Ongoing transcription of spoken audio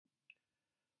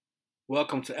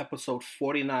Welcome to episode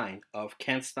 49 of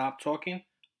Can't Stop Talking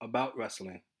About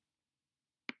Wrestling.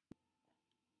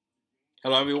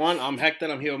 Hello, everyone. I'm Hector.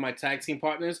 I'm here with my tag team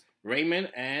partners, Raymond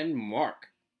and Mark.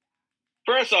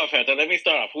 First off, Hector, let me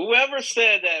start off. Whoever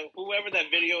that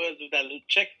video is with that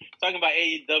chick talking about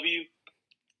AEW,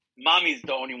 mommy's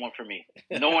the only one for me.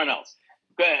 No one else.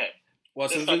 Go ahead. Well,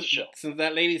 since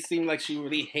that lady seemed like she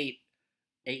really hate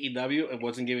AEW and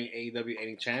wasn't giving AEW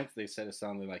any chance, they said it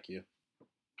sounded like you.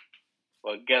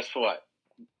 Well, guess what?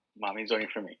 Mommy's only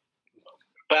for me.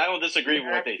 But I don't disagree with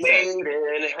what they said. Made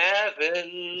in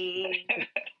heaven.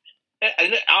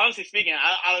 Honestly speaking,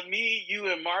 out of me, you,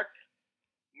 and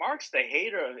Mark's the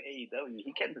hater of AEW.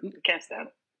 He can't stand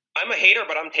it. I'm a hater,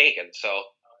 but I'm taken, so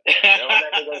that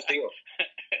goes to you.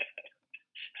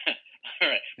 All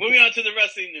right, moving on to the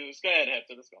wrestling news. Go ahead,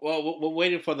 Hector. Let's go. Well, we're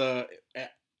waiting for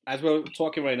as we're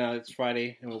talking right now, it's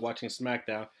Friday, and we're watching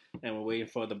SmackDown, and we're waiting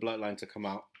for the Bloodline to come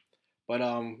out. But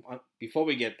before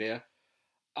we get there,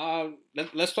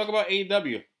 let's talk about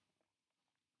AEW.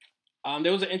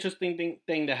 There was an interesting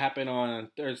thing that happened on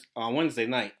Wednesday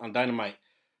night on Dynamite.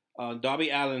 Darby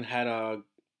Allin had a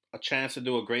chance to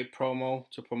do a great promo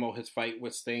to promote his fight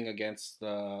with Sting against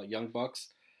the Young Bucks,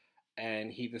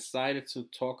 and he decided to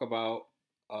talk about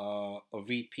an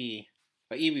EVP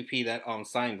that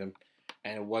signed him,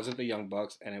 and it wasn't the Young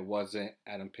Bucks and it wasn't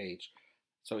Adam Page.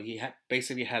 So he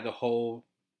basically had the whole,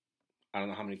 I don't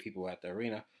know how many people were at the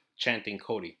arena, chanting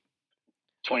Cody.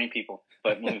 20 people,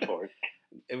 but moving forward.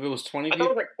 If it was 20 people. I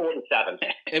people. thought it was like 47.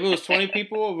 If it was 20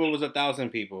 people or if it was 1,000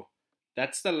 people.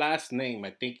 That's the last name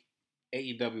I think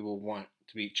AEW will want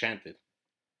to be chanted.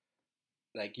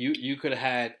 Like, you could have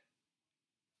had,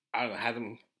 I don't know, had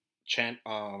them chant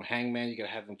Hangman, you could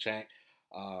have had them chant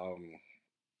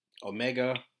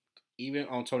Omega, even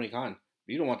on Tony Khan.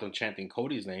 You don't want them chanting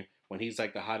Cody's name when he's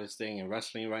like the hottest thing in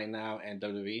wrestling right now and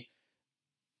WWE.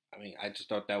 I mean, I just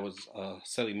thought that was a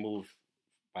silly move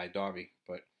by Darby,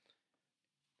 but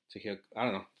to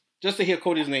hear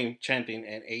Cody's name chanting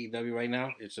at AEW right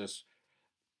now, it's just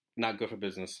not good for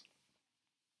business.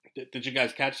 Did you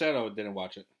guys catch that or didn't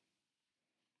watch it?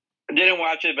 I didn't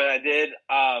watch it, but I did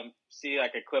see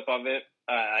like a clip of it.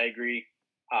 I agree.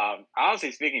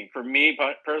 Honestly speaking, for me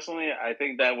personally, I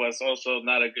think that was also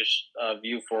not a good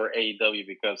view for AEW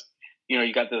because,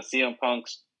 you got the CM Punk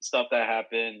stuff that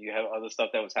happened. You have other stuff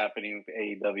that was happening with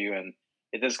AEW, and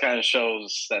it just kind of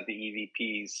shows that the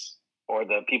EVPs or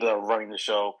the people that are running the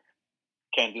show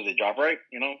can't do the job right.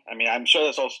 I mean, I'm sure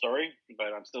that's all story, but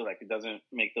I'm still like, it doesn't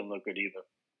make them look good either.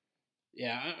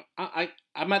 Yeah,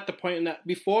 I'm at the point in that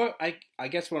before I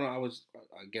guess when I was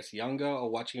younger or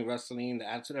watching wrestling, the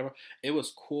Attitude Era, it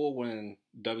was cool when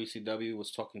WCW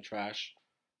was talking trash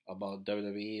about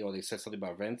WWE or they said something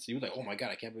about Vince. You were like, oh my god,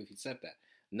 I can't believe he said that.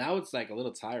 Now it's like a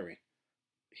little tiring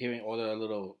hearing all the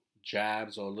little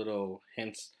jabs or little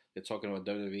hints they're talking about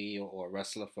WWE or a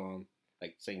wrestler from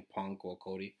like saying Punk or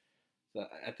Cody. So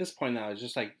at this point now, it's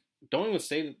just like, don't even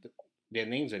say their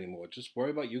names anymore. Just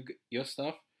worry about your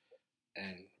stuff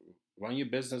and run your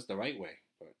business the right way.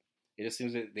 But it just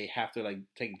seems that they have to like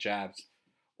take jabs,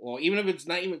 or even if it's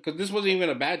not even, because this wasn't even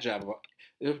a bad jab.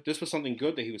 This was something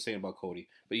good that he was saying about Cody,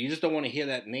 but you just don't want to hear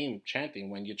that name chanting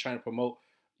when you're trying to promote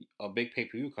a big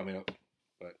pay-per-view coming up.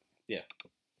 But yeah,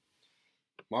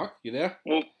 Mark, you there?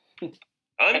 Well,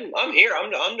 I'm here.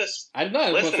 I'm just I don't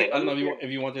know. Listening. I don't know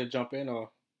if you wanted to jump in or.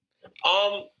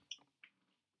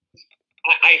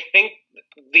 I think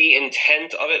the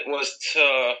intent of it was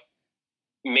to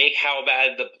make how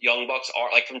bad the Young Bucks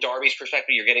are. Like, from Darby's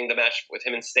perspective, you're getting the match with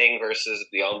him and Sting versus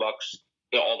the Young Bucks,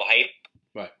 all the hype.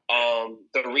 Right.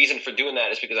 The reason for doing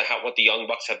that is because of what the Young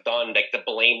Bucks have done, like, to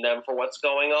blame them for what's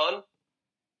going on.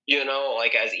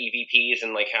 Like, as EVPs,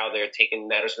 and like how they're taking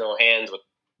matters in their own hands with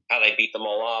how they beat them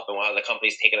all up and how the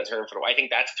company's taking a turn for the. I think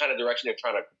that's kind of the direction they're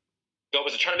trying to go,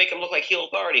 is they're trying to make them look like heel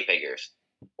authority figures.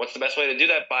 What's the best way to do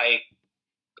that? By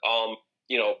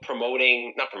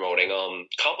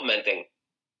complimenting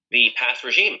the past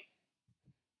regime.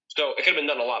 So it could have been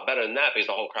done a lot better than that because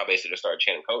the whole crowd basically just started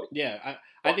chanting Cody. Yeah,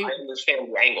 I think I understand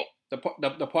the angle.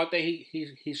 The part that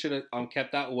he should have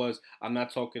kept out was, I'm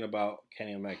not talking about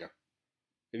Kenny Omega.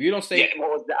 If you don't say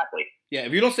exactly. Yeah,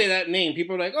 if you don't say that name,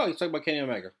 people are like, oh, he's talking about Kenny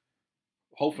Omega.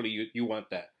 Hopefully you want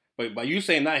that. But by you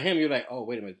saying not him, you're like, oh,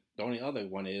 wait a minute. The only other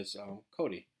one is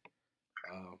Cody.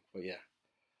 But yeah.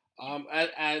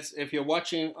 As if you're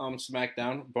watching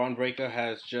SmackDown, Braun Breaker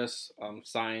has just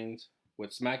signed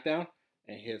with SmackDown,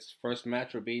 and his first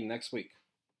match will be next week.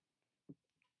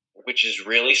 Which is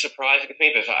really surprising to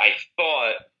me because I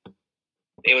thought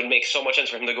it would make so much sense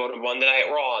for him to go to Monday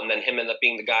Night Raw and then him end up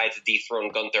being the guy to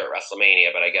dethrone Gunther at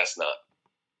WrestleMania, but I guess not.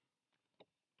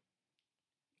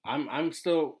 I'm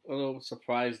still a little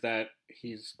surprised that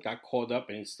he's got called up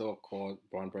and he's still called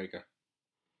Braun Breaker.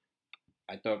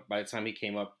 I thought by the time he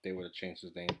came up, they would have changed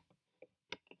his name.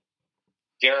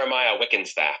 Jeremiah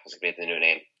Wickenstaff was going to be the new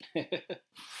name.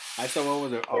 I saw what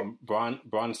was it?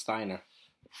 Braun Steiner.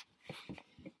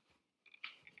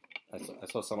 I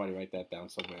saw somebody write that down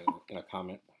somewhere in a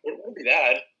comment. It wouldn't be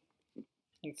bad.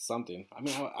 It's something. I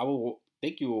mean, I will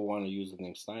think you will want to use the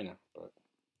name Steiner, but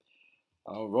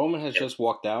Roman has just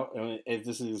walked out, and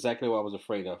this is exactly what I was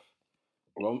afraid of.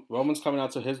 Roman's coming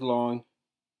out to his long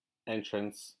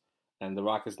entrance, and The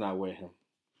Rock is not with him.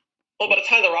 Well, by the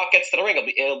time The Rock gets to the ring,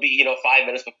 it'll be 5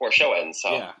 minutes before show ends,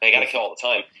 so yeah, they got to kill all the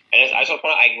time. And I just want to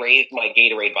point out, I raised my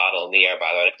Gatorade bottle in the air,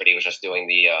 by the way, but he was just doing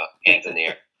the hands in the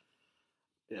air.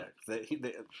 Yeah,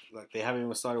 they haven't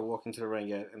even started walking to the ring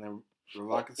yet, and then The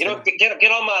Rock is get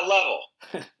on my level.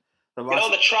 Get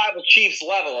on the Tribal Chiefs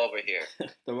level over here.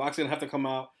 The Rock's gonna have to come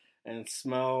out and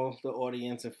smell the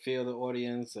audience and feel the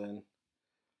audience, and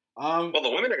well, the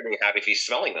women are gonna be happy if he's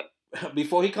smelling them.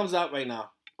 Before he comes out right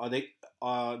now, are they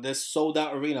this sold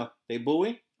out arena? They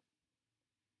booing?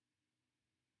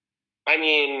 I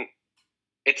mean,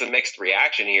 it's a mixed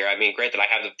reaction here. I mean, granted, I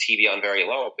have the TV on very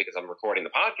low because I'm recording the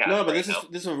podcast. No, but right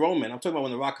this is Roman. I'm talking about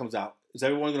when The Rock comes out. Is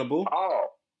everyone gonna boo?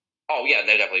 Oh yeah,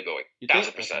 they're definitely booing.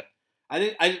 1,000%.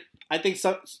 I think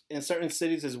in certain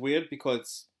cities is weird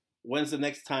because when's the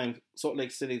next time Salt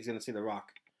Lake City is gonna see The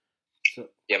Rock? So,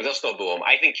 yeah, but they'll still boo him.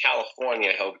 I think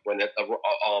California. Are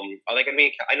they gonna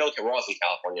be? I know Raw's in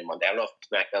California Monday. I don't know if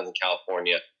SmackDown's in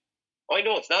California. Oh, I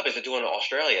know it's not because they're doing it in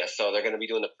Australia, so they're going to be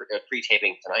doing the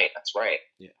pre-taping tonight. That's right.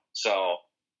 Yeah. So,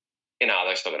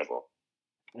 they're still going to boo.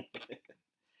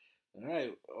 All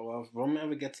right. Well, if Roman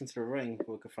ever gets into the ring,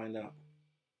 we can find out.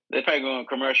 They're probably going on a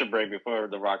commercial break before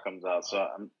The Rock comes out, so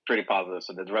I'm pretty positive.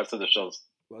 So the rest of the show's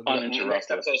uninterrupted.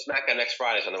 Next episode of SmackDown next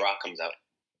Friday is when The Rock comes out.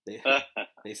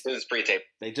 This is pre-tape.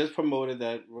 They just promoted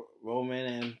that Roman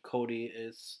and Cody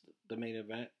is the main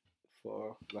event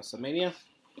for WrestleMania.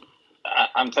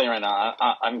 I'm telling you right now,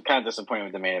 I'm kind of disappointed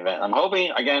with the main event. I'm hoping,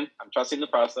 again, I'm trusting the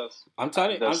process. I'm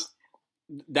telling you,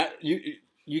 that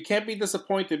you can't be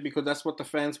disappointed because that's what the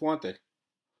fans wanted.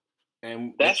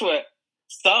 And that's what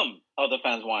some of the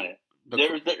fans wanted.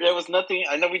 There was nothing,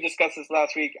 I know we discussed this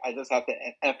last week, I just have to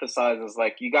emphasize, is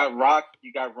like, you got Rock,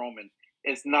 you got Roman.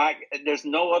 It's not, there's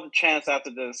no other chance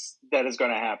after this that is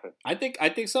going to happen. I think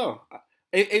so.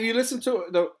 If you listen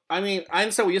to I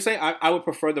understand what you're saying. I would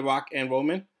prefer The Rock and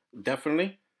Roman.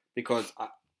 Definitely, because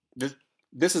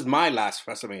this is my last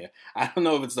WrestleMania. I don't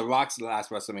know if it's The Rock's last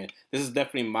WrestleMania. This is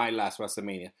definitely my last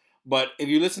WrestleMania. But if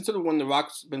you listen to when The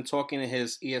Rock's been talking in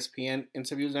his ESPN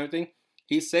interviews and everything,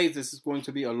 he says this is going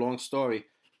to be a long story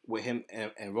with him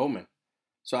and Roman.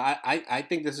 So I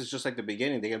think this is just like the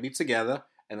beginning. They're going to be together,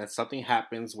 and then something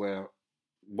happens where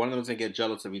one of them's going to get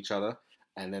jealous of each other,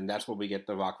 and then that's where we get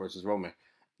The Rock versus Roman.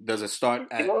 Does it start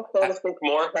at... You want to think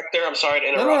more, Hector? I'm sorry to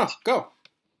interrupt. No, go.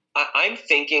 I'm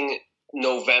thinking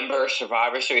November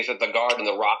Survivor Series at the Garden.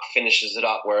 The Rock finishes it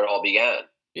up where it all began.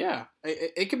 Yeah,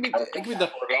 it could be. It could be we're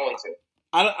going to.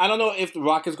 I don't know if The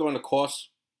Rock is going to cost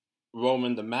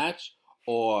Roman the match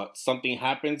or something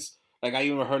happens. Like I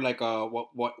even heard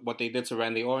what they did to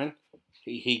Randy Orton.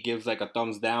 He gives like a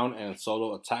thumbs down and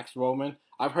Solo attacks Roman.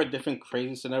 I've heard different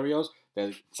crazy scenarios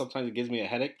that sometimes it gives me a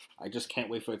headache. I just can't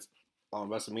wait for it on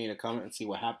WrestleMania to come and see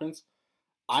what happens.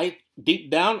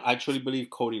 Deep down, I truly believe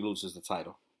Cody loses the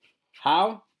title.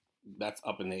 How? That's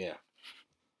up in the air.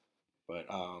 But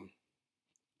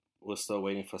we're still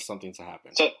waiting for something to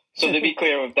happen. So to be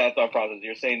clear with that thought process,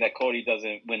 you're saying that Cody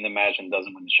doesn't win the match and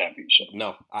doesn't win the championship?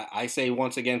 No, I say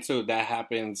once again too that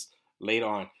happens later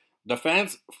on. The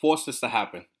fans forced this to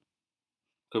happen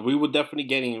because we were definitely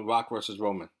getting Rock versus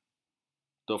Roman.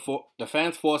 The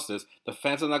fans forced this. The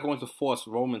fans are not going to force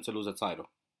Roman to lose a title.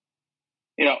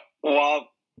 While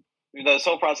the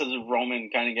whole process of Roman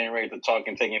kind of getting ready to talk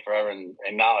and taking forever and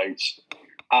acknowledge,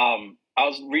 I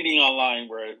was reading online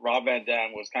where Rob Van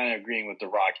Dam was kind of agreeing with The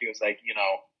Rock. He was like,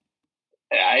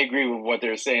 I agree with what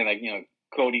they're saying, like,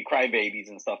 Cody crybabies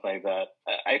and stuff like that.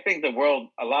 I think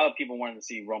a lot of people wanted to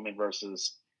see Roman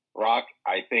versus Rock.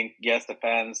 I think, yes, the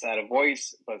fans had a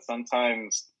voice, but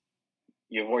sometimes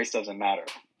your voice doesn't matter,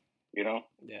 Yeah.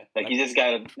 Like, you just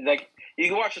gotta, you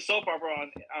can watch a soap opera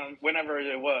on whenever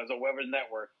it was or whatever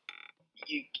network.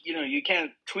 You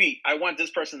can't tweet, I want this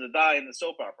person to die in the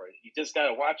soap opera. You just got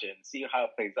to watch it and see how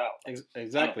it plays out.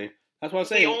 Exactly. That's what I'm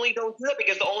saying. They only don't do it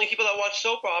because the only people that watch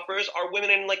soap operas are women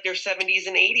in like their 70s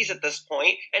and 80s at this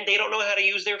point, and they don't know how to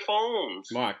use their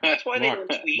phones. Mark, that's why they don't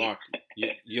tweet. Mark,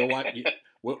 you're what?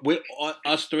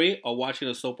 Us three are watching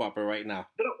a soap opera right now.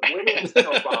 Women's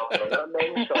soap opera, not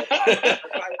men's soap opera.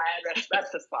 I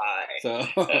So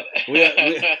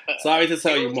we sorry to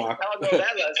tell you, Mark.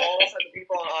 It's all of a sudden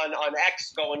people on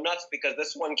X going nuts because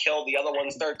this one killed the other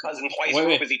one's third cousin twice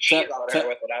because he cheated on her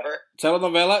with whatever.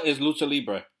 Telenovela is Lucha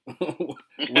Libre.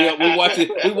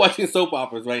 we watching soap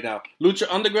operas right now. Lucha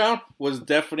Underground was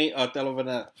definitely a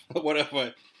telenovela,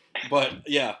 whatever. But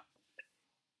yeah,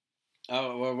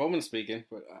 well, Roman's speaking,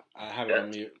 but I have it on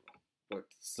mute. But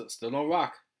still no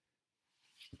Rock.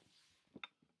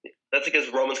 That's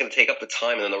because Roman's going to take up the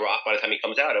time, and then The Rock, by the time he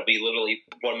comes out, it'll be literally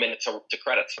 1 minute to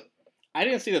credits. I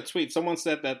didn't see the tweet. Someone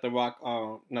said that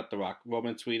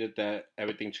Roman tweeted that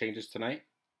everything changes tonight.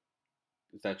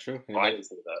 Is that true? Oh, I didn't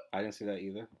see that. I didn't see that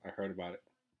either. I heard about it.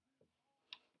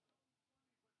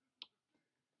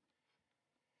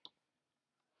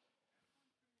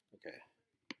 Okay.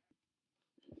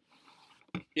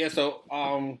 Yeah, so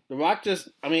The Rock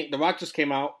just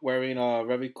came out wearing a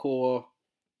very cool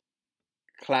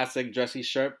classic dressy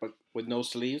shirt, but with no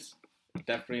sleeves.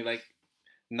 Definitely like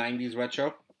 90s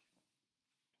retro.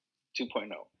 2.0.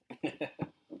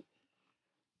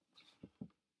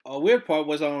 A weird part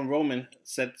was Roman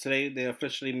said today they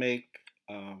officially make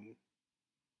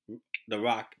The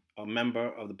Rock a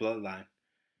member of the Bloodline.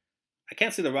 I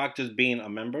can't see The Rock just being a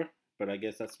member, but I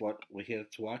guess that's what we're here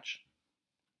to watch.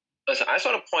 Listen, I just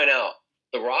want to point out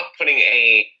The Rock putting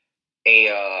a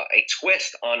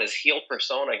twist on his heel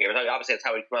persona here. Obviously, that's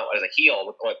how he came out as a heel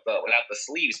without the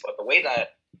sleeves. But the way that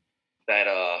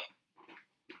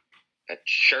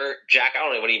shirt, jack, I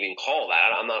don't know what you even call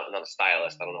that. I'm not a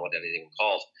stylist. I don't know what that is even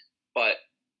called. But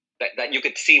that you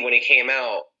could see when he came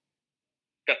out,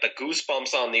 got the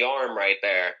goosebumps on the arm right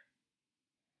there.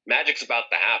 Magic's about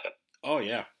to happen. Oh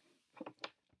yeah.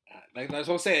 Like that's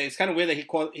what I'm saying. It's kind of weird that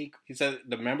he said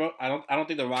the member. I don't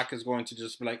think The Rock is going to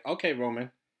just be like, okay,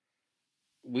 Roman.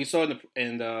 We saw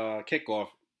in the kickoff,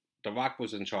 The Rock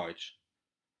was in charge,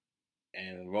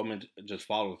 and Roman just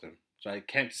followed him. So I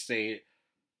can't say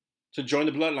to join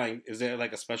the Bloodline. Is there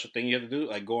like a special thing you have to do,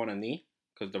 like go on a knee?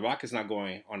 Because The Rock is not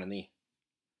going on a knee.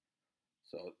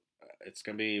 So it's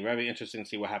gonna be very interesting to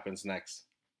see what happens next.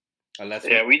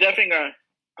 We definitely gonna.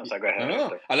 I'm sorry. Go ahead.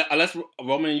 No. Unless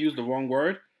Roman used the wrong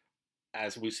word,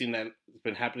 as we've seen that it's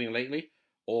been happening lately,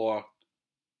 or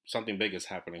something big is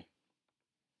happening.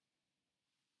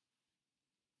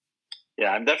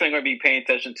 Yeah, I'm definitely going to be paying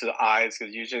attention to the eyes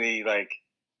because usually, like,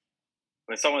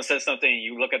 when someone says something,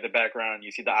 you look at the background, you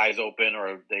see the eyes open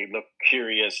or they look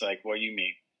curious, like, what do you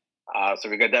mean? So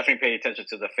we're going to definitely pay attention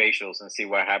to the facials and see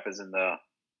what happens in the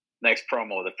next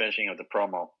promo, the finishing of the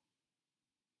promo.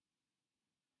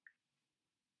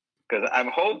 Because I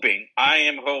am hoping,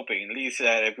 at least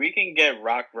that if we can get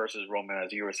Rock versus Roman,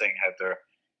 as you were saying, Hector,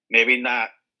 maybe not,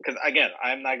 because again,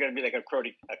 I'm not going to be like a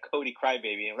Cody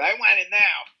crybaby. I want it now.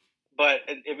 But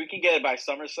if we can get it by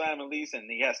SummerSlam at least, and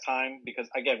he has time, because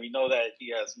again, we know that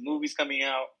he has movies coming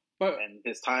out, and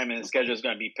his time and his schedule is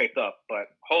going to be picked up. But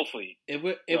hopefully, if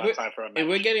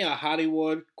we're getting a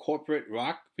Hollywood corporate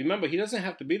Rock, remember he doesn't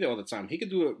have to be there all the time. He could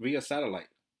do it via satellite.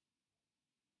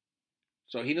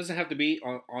 So he doesn't have to be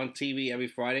on TV every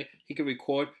Friday. He can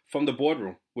record from the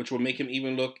boardroom, which will make him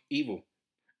even look evil,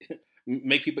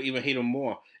 make people even hate him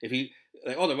more. If he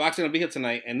like, The Rock's gonna be here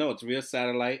tonight, and no, it's via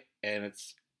satellite, and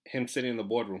it's him sitting in the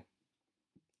boardroom,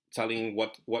 telling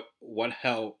what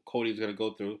hell Cody's gonna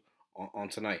go through on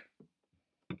tonight.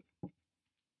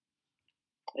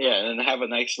 Yeah, and then have a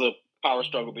nice little power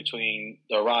struggle between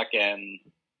The Rock and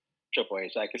Triple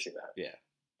H. I can see that. Yeah.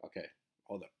 Okay.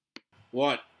 Hold up.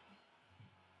 What?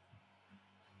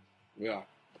 We are.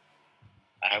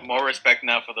 I have more respect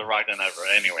now for The Rock than ever.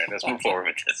 Anyway, let's move forward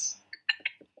with this.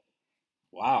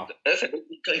 Wow. Listen,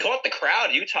 he caught the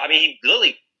crowd. Utah. I mean, he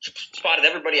literally spotted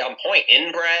everybody on point.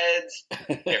 Inbreds,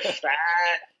 they're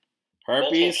fat,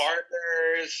 herpes, multiple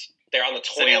partners. They're on the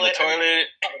toilet. Sitting on the toilet.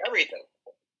 Everything.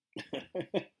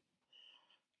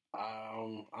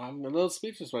 I'm a little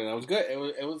speechless right now. It was good.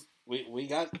 It was. We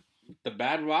got the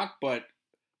bad Rock, but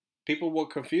people were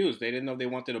confused. They didn't know if they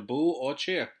wanted to boo or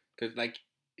cheer because, like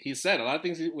he said, a lot of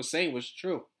things he was saying was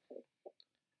true.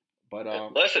 But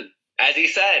listen, as he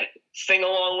said, sing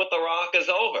along with The Rock is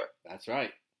over. That's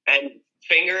right. And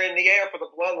finger in the air for the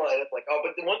Bloodline. It's like, oh,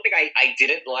 but the one thing I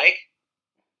didn't like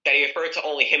that he referred to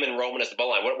only him and Roman as the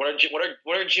Bloodline.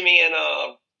 What are Jimmy and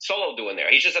Solo doing there?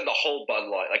 He just said the whole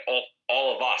Bloodline, like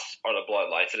all of us are the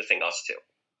Bloodline, instead of saying us too.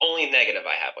 Only negative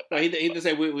I have with that. Well, he did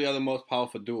say we are the most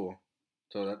powerful duo.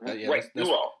 So that yeah, right, that's,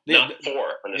 duo, yeah, not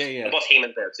four. Yeah. Plus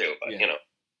Heyman's there too, but yeah.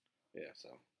 Yeah, so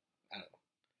I don't know.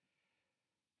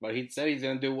 But he said he's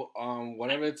gonna do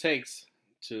whatever it takes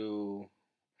to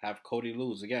have Cody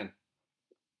lose again.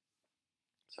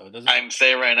 So it doesn't. I'm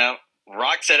saying right now,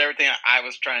 Rock said everything I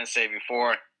was trying to say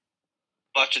before.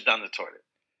 flush it down the toilet.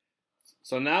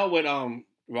 So now with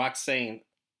Rock saying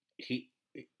he's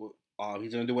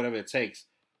gonna do whatever it takes.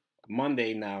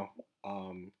 Monday now,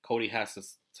 Cody has to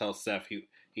tell Seth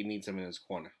he needs him in his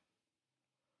corner.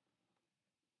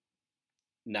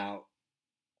 Now,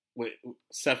 with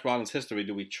Seth Rollins' history,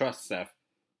 do we trust Seth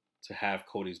to have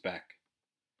Cody's back?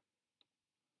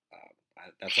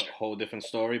 That's a whole different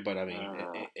story, but I mean,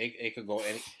 it could go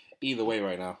either way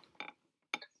right now.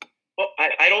 Well,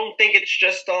 I don't think it's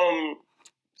just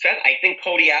Seth. I think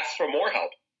Cody asks for more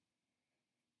help.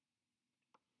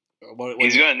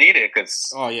 He's gonna need it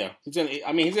because he's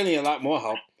gonna need a lot more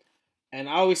help. And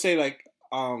I always say like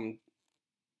I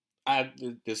have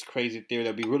this crazy theory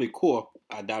that'd be really cool.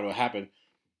 I doubt it'll happen.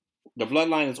 The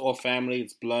bloodline is all family.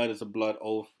 It's blood. It's a blood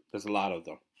oath. There's a lot of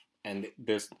them, and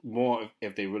there's more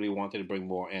if they really wanted to bring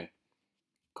more in.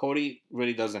 Cody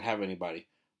really doesn't have anybody,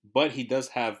 but he does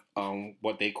have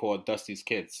what they call Dusty's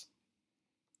kids.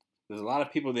 There's a lot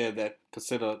of people there that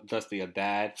consider Dusty a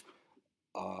dad,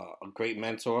 a great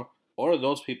mentor. All of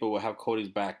those people will have Cody's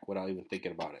back without even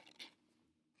thinking about it.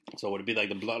 So would it be like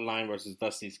the bloodline versus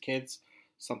Dusty's kids,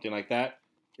 something like that?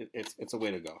 It's a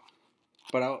way to go.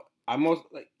 But I'm most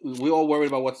like we're all worried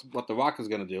about what the Rock is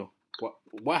gonna do.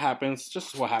 What happens?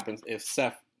 Just what happens if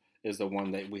Seth is the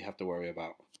one that we have to worry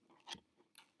about?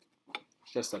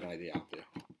 Just an idea out there.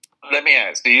 Let me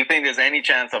ask: do you think there's any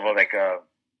chance of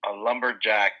a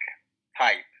lumberjack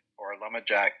type or a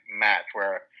lumberjack match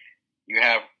where you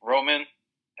have Roman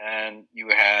and you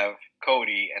have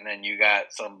Cody, and then you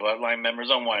got some bloodline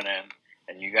members on one end,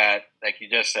 and you got, like you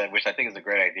just said, which I think is a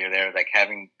great idea there, like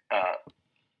having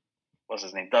what's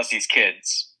his name, Dusty's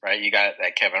kids, right? You got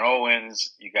like Kevin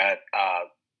Owens, you got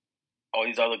all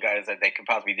these other guys that they could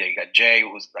possibly do. You got Jay,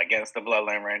 who's against the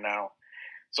bloodline right now.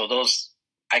 So those,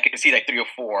 I can see like 3 or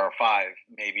 4 or 5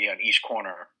 maybe on each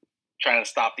corner, trying to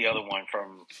stop the other one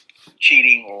from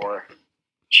cheating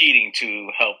to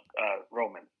help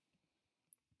Roman.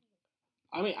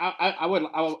 I mean, I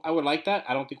would like that.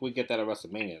 I don't think we get that at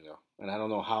WrestleMania though, and I don't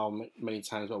know how many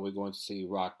times we're going to see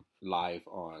Rock live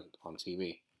on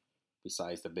TV,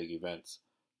 besides the big events.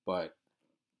 But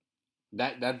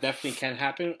that definitely can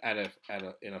happen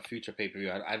in a future pay per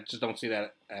view. I just don't see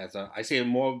that as I see it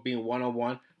more being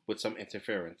 1-on-1 with some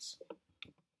interference.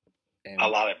 And a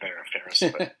lot of interference.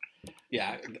 But.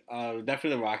 Yeah, definitely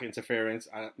the Rock interference.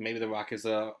 Maybe the Rock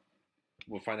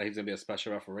we'll find out he's gonna be a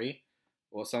special referee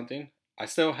or something. I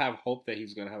still have hope that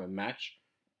he's going to have a match.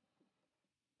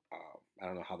 I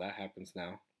don't know how that happens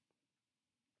now.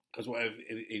 Because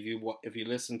if you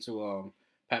listen to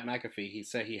Pat McAfee, he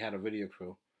said he had a video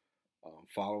crew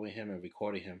following him and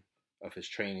recording him of his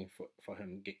training for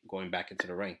him going back into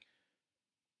the ring.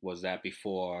 Was that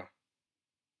before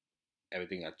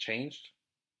everything got changed?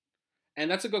 And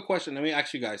that's a good question. Let me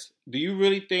ask you guys. Do you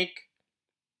really think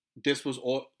this was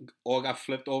all got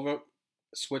flipped over,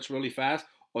 switched really fast?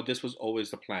 Or this was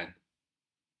always the plan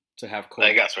to have Cody?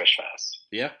 It got switched fast.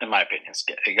 Yeah? In my opinion,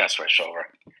 it got switched over.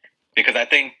 Because I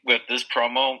think with this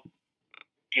promo,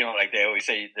 like they always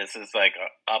say, this is like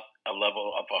a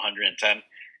level up 110.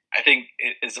 I think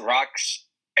it is Rock's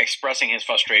expressing his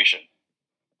frustration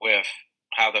with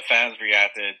how the fans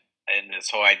reacted and this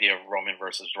whole idea of Roman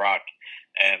versus Rock.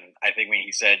 And I think when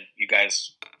he said, you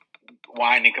guys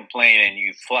whine and complain and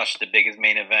you flushed the biggest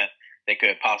main event they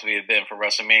could possibly have been for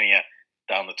WrestleMania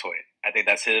down the toilet. I think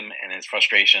that's him and his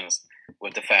frustrations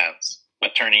with the fans,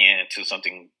 but turning it into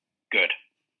something good.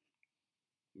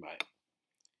 Right.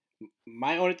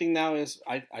 My only thing now is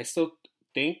I still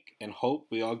think and hope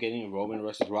we are getting Roman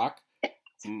versus Rock.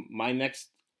 My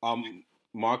next,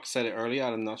 Mark said it earlier.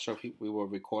 I'm not sure if we were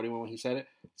recording when he said it.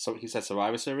 So he said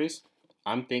Survivor Series.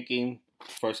 I'm thinking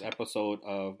first episode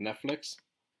of Netflix.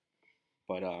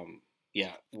 But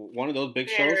yeah, one of those big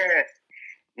shows.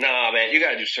 Nah, man, you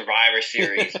gotta do Survivor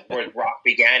Series where Rock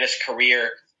began his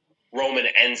career, Roman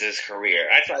ends his career.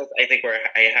 I think where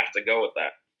I have to go with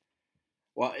that.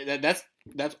 Well,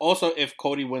 that's also if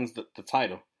Cody wins the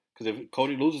title. Because if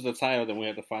Cody loses the title, then we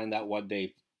have to find out what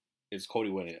day is Cody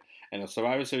winning it. And if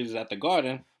Survivor Series is at the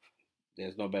Garden,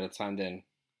 there's no better time than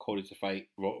Cody to fight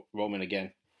Roman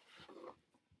again.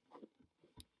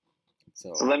 So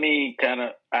let me kind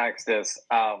of ask this: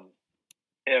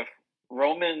 if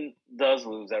Roman does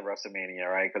lose at WrestleMania,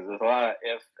 right? Because there's a lot of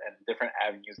if and different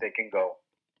avenues they can go.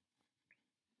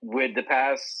 With the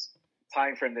past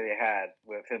time frame that they had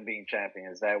with him being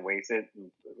champion, is that wasted?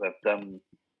 With them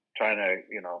trying to,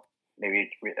 maybe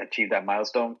achieve that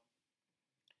milestone?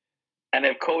 And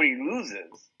if Cody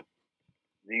loses,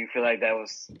 do you feel like that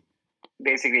was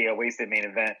basically a wasted main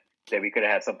event that we could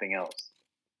have had something else?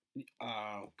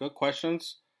 Good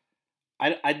questions.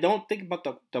 I don't think about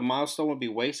the milestone would be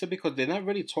wasted because they're not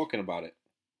really talking about it.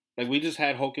 Like we just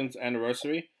had Hogan's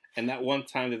anniversary, and that one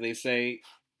time that they say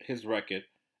his record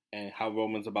and how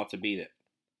Roman's about to beat it.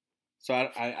 So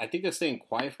I think they're staying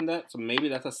quiet from that. So maybe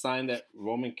that's a sign that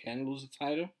Roman can lose the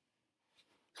title.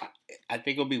 I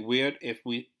think it'll be weird if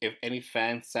any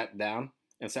fan sat down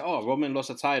and said, "Oh, Roman lost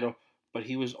the title, but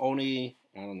he was only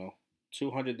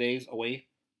 200 days away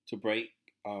to break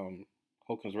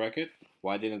Hogan's record.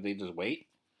 Why didn't they just wait?"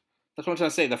 That's what I'm trying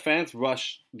to say. The fans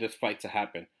rush this fight to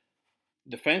happen.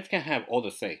 The fans can't have all the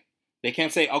say. They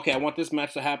can't say, "Okay, I want this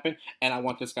match to happen, and I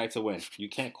want this guy to win." You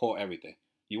can't call everything.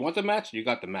 You want the match, you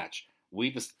got the match.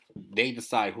 They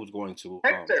decide who's going to.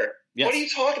 Hector, yes. What are you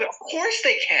talking about? Of course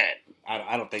they can.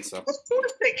 I don't think so. Of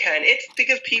course they can. It's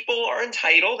because people are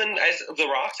entitled, and as The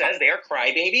Rock says, they are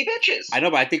crybaby bitches. I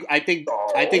know, but I think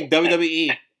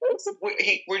WWE.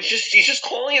 He's just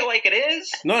calling it like it is.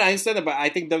 No, I understand that, but I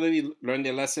think WWE learned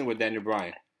their lesson with Daniel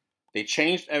Bryan. They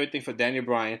changed everything for Daniel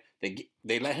Bryan.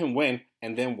 They let him win,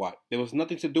 and then what? There was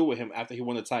nothing to do with him after he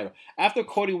won the title. After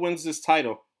Cody wins this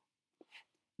title,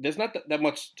 there's not that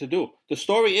much to do. The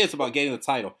story is about getting the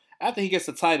title. After he gets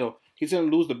the title, he's going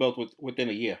to lose the belt within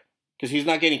a year because he's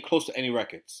not getting close to any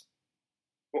records.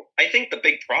 Well, I think the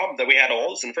big problem that we had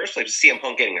all this in the first place was CM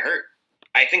Punk getting hurt.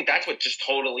 I think that's what just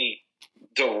totally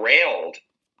derailed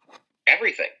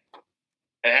everything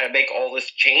and had to make all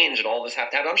this change and all this have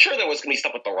to happen. I'm sure there was going to be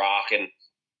stuff with The Rock and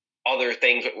other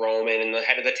things with Roman and the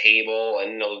head of the table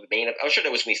and the main. I'm sure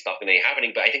there was going to be stuff going to be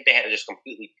happening, but I think they had to just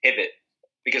completely pivot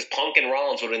because Punk and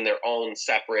Rollins were in their own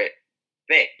separate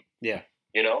thing. Yeah.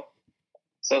 You know?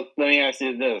 So let me ask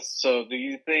you this. So do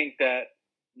you think that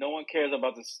no one cares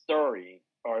about the story?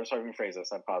 Or sorry, let me rephrase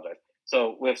this. I apologize.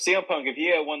 So with CM Punk, if he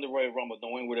had won the Royal Rumble, no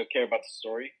one would have cared about the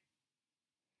story?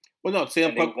 Well, no,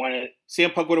 CM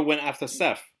Punk would have went after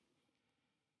Seth.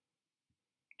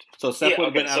 So Seth would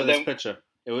have been out of this picture.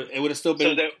 It would have still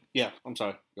been. I'm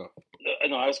sorry. Go.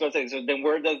 No, I was going to say. So then,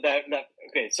 where does that?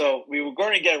 Okay, so we were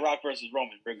going to get Rock versus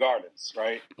Roman, regardless,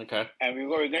 right? Okay. And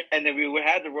then we would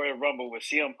have the Royal Rumble with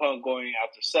CM Punk going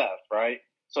after Seth, right?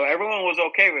 So everyone was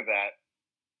okay with that.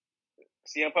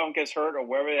 CM Punk gets hurt or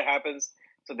wherever it happens,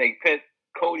 so they put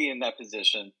Cody in that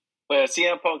position. But if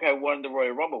CM Punk had won the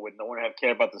Royal Rumble, would no one have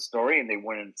cared about the story? And they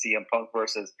won CM Punk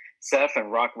versus Seth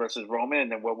and Rock versus Roman,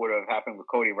 and then what would have happened with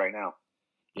Cody right now?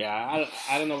 Yeah,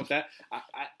 I don't know what that.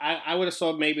 I would have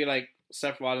saw maybe like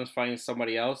Seth Rollins fighting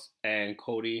somebody else and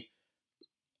Cody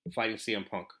fighting CM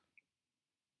Punk.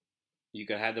 You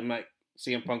could have them like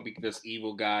CM Punk be this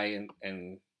evil guy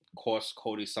and cost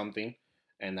Cody something,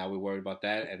 and now we're worried about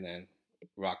that, and then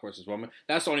Rock versus Roman.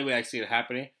 That's the only way I see it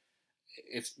happening.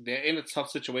 They're in a tough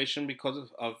situation because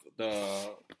of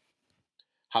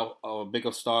how big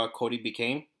a star Cody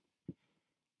became.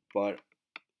 But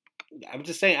I'm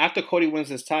just saying, after Cody wins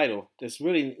his title, there's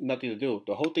really nothing to do.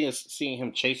 The whole thing is seeing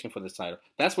him chasing for this title.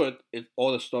 That's where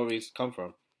all the stories come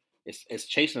from. It's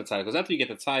chasing the title. Because after you get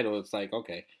the title, it's like,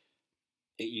 okay,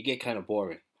 you get kind of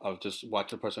boring of just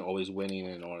watching the person always winning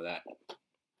and all of that.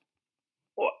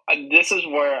 Well, this is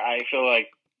where I feel like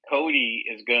Cody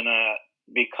is going to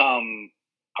become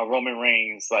a Roman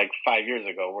Reigns like 5 years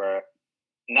ago, where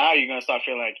now you're going to start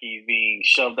feeling like he's being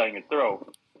shoved down your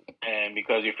throat. And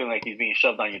because you feel like he's being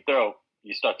shoved down your throat,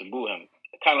 you start to boo him.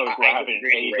 Kind of like what happened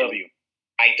in AEW.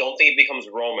 I don't think it becomes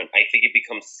Roman. I think it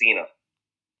becomes Cena.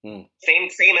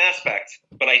 Same aspect,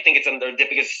 but I think it's under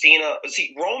because Cena.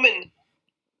 See, Roman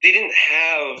didn't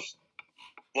have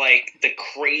like the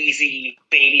crazy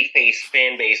babyface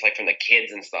fan base like from the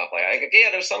kids and stuff. Like, yeah,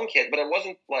 there's some kids, but it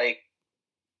wasn't like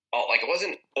it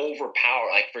wasn't overpowered.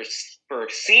 Like for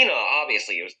Cena,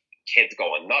 obviously, it was kids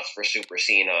going nuts for Super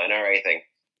Cena and everything.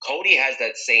 Cody has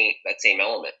that same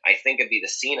element. I think it'd be the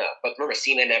Cena, but remember,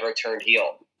 Cena never turned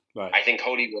heel. Right. I think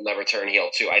Cody will never turn heel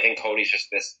too. I think Cody's just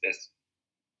this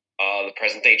the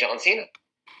present day John Cena.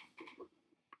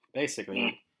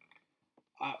 Basically,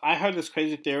 I heard this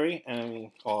crazy theory,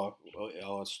 or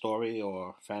story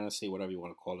or fantasy, whatever you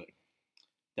want to call it,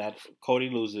 that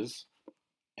Cody loses,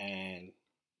 and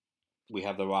we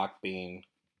have The Rock being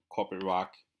corporate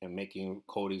Rock and making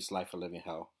Cody's life a living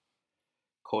hell.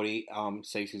 Cody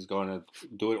says he's going to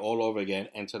do it all over again,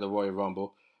 enter the Royal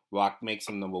Rumble. Rock makes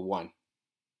him number 1,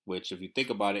 which, if you think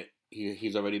about it,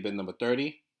 he's already been number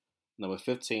 30, number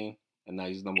 15, and now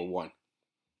he's number 1.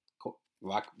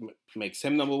 Rock makes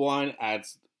him number 1,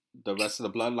 adds the rest of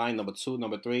the bloodline, number 2,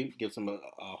 number 3, gives him a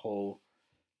whole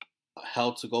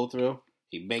hell to go through.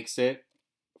 He makes it,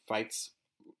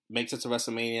 makes it to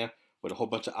WrestleMania with a whole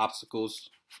bunch of obstacles,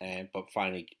 but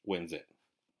finally wins it.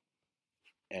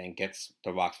 And gets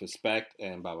The Rock's respect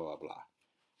and blah, blah, blah, blah.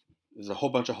 There's a whole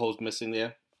bunch of holes missing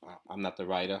there. I'm not the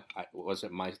writer. It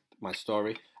wasn't my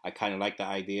story. I kind of like the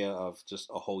idea of just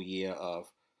a whole year of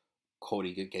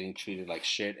Cody getting treated like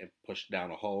shit and pushed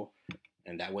down a hole,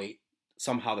 and that way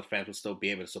somehow the fans will still be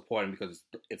able to support him because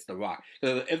it's The Rock.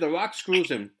 If The Rock screws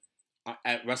him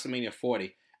at WrestleMania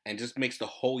 40 and just makes the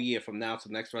whole year from now to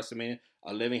the next WrestleMania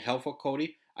a living hell for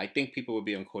Cody, I think people will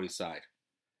be on Cody's side.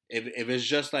 If it's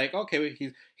just like, okay,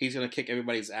 he's gonna kick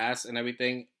everybody's ass and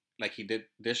everything like he did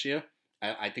this year,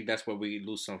 I think that's where we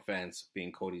lose some fans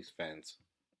being Cody's fans.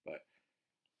 But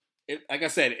like I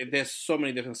said, there's so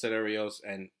many different scenarios,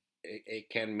 and it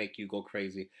can make you go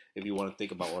crazy if you want to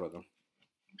think about all of them.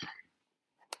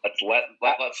 Let's ride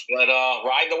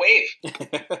the wave.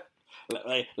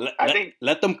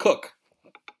 Let them cook.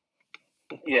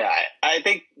 Yeah, I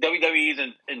think WWE is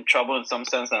in trouble in some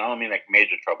sense, and I don't mean like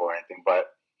major trouble or anything,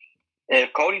 but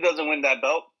if Cody doesn't win that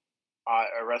belt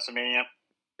at WrestleMania,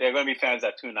 there are going to be fans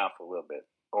that tune out for a little bit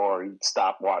or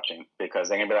stop watching because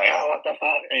they're going to be like, oh, what the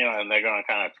fuck? And they're going to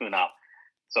kind of tune out.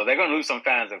 So they're going to lose some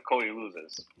fans if Cody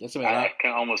loses. I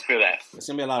can almost feel that. There's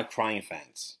going to be a lot of crying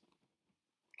fans.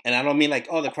 And I don't mean like,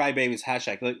 oh, the crybabies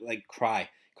hashtag, like cry.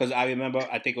 Because I remember,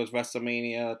 I think it was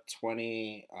WrestleMania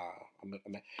 20.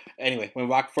 Anyway, when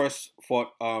Rock first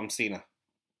fought Cena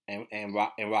and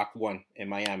Rock won in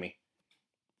Miami,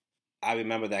 I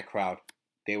remember that crowd.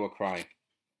 They were crying.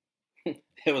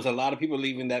 There was a lot of people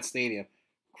leaving that stadium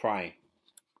crying.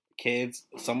 Kids,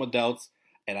 some adults,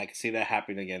 and I can see that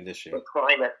happening again this year. The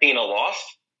crying that Cena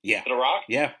lost? Yeah. To The Rock?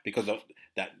 Yeah, because of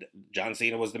that John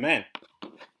Cena was the man.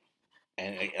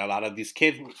 And a lot of these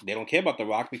kids, they don't care about The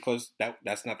Rock because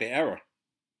that's not their era.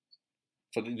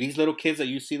 So these little kids that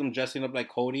you see them dressing up like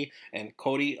Cody, and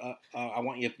Cody, I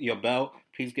want your belt.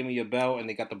 Please give me your belt. And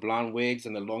they got the blonde wigs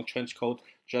and the long trench coat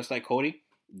just like Cody.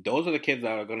 Those are the kids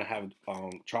that are going to have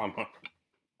trauma.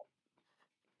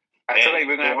 I feel like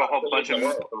we're going to have a whole bunch of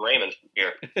from Raymond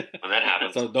here when that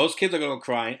happens. So those kids are going to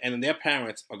cry, and then their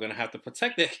parents are going to have to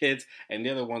protect their kids, and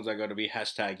they're the ones that are going to be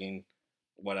hashtagging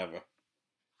whatever.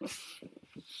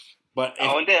 But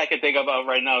one thing I can think about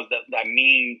right now is that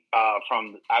meme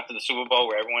from after the Super Bowl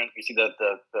where everyone, you see the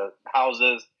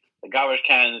houses, the garbage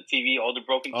can, the TV, all the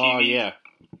broken TVs. Oh, yeah.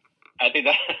 I think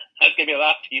that's going to be a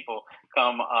lot of people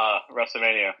come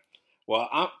WrestleMania. Well,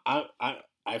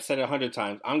 I've said it 100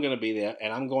 times. I'm going to be there,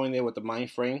 and I'm going there with the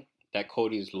mind frame that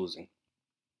Cody is losing.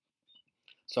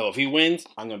 So if he wins,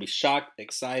 I'm going to be shocked,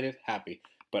 excited, happy.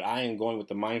 But I am going with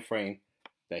the mind frame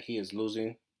that he is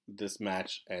losing this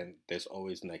match, and there's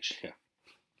always next year.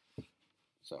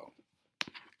 So,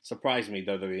 surprise me,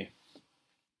 WWE.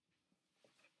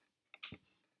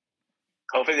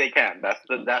 Hopefully they can.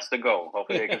 That's the goal.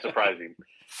 Hopefully they can surprise you.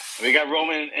 We got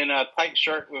Roman in a tight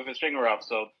shirt with his finger up,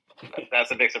 so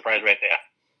that's a big surprise right there.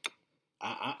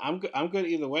 I'm good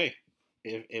either way.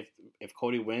 If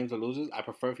Cody wins or loses, I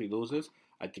prefer if he loses.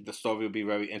 I think the story will be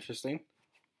very interesting.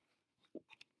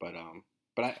 But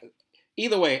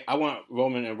either way, I want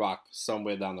Roman and Rock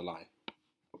somewhere down the line.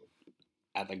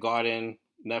 At the Garden,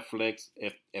 Netflix.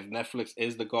 If Netflix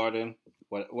is the Garden,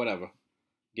 whatever.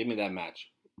 Give me that match.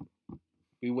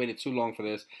 We waited too long for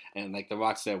this, and like The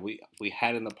Rock said, we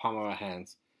had it in the palm of our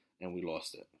hands, and we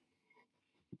lost it.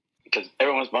 Because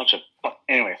everyone's a bunch of...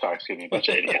 Anyway, sorry, excuse me, a bunch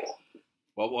of idiots.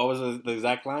 What was the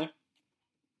exact line?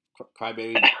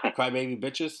 Crybaby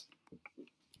bitches?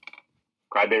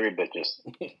 Crybaby bitches.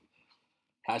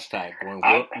 Hashtag going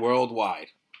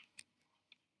worldwide.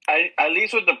 At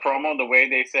least with the promo, the way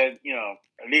they said,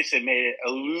 at least it made it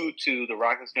allude to The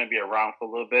Rock is going to be around for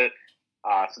a little bit.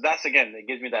 So that's, again, it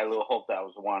gives me that little hope that I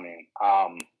was wanting.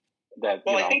 I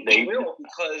think they will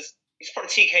because he's part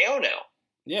of TKO now.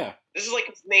 Yeah. This is like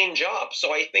his main job,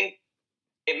 so I think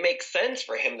it makes sense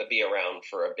for him to be around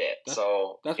for a bit. That's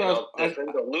what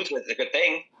allude to it is a good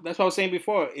thing. That's what I was saying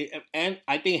before. And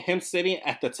I think him sitting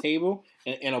at the table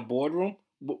in a boardroom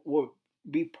would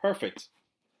be perfect.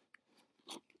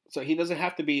 So he doesn't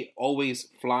have to be always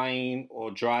flying or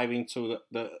driving to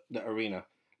the arena.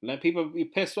 Let people be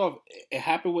pissed off. It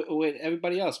happened with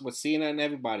everybody else, with Cena and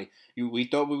everybody. We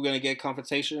thought we were going to get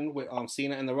confrontation with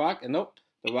Cena and The Rock, and nope,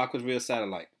 The Rock was real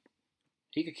satellite.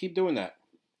 He could keep doing that.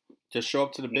 Just show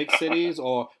up to the big cities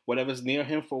or whatever's near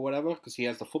him for whatever, because he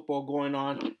has the football going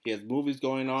on, he has movies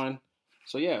going on.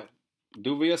 So yeah,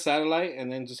 do via satellite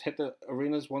and then just hit the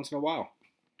arenas once in a while.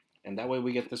 And that way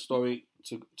we get the story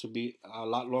to be a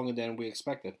lot longer than we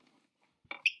expected.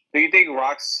 Do you think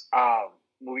Rock's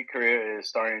movie career is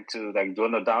starting to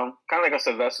dwindle down? Kind of like a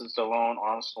Sylvester Stallone,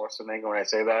 Arnold Schwarzenegger when I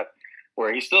say that,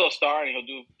 where he's still a star and he'll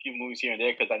do a few movies here and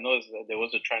there, because I noticed that there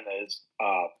was a trend that his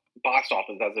box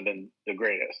office hasn't been the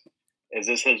greatest. Is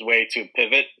this his way to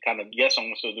pivot? Kind of, yes, I'm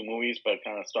going to still do movies, but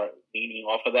kind of start leaning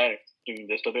off of that, doing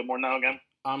this a little bit more now again?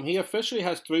 He officially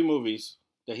has 3 movies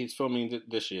that he's filming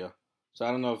this year. So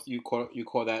I don't know if you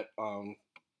call that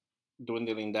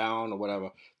dwindling down or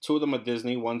whatever. 2 of them are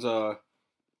Disney. One's a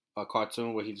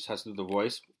cartoon where he just has to do the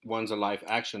voice. One's a live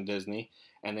action Disney,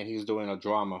 and then he's doing a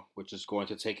drama, which is going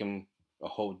to take him a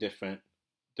whole different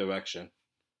direction.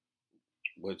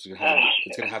 Which it's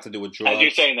going to have to do with drugs. As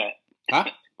you're saying that, huh?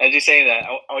 As you're saying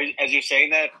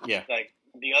that, yeah. Like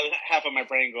the other half of my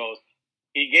brain goes,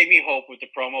 he gave me hope with the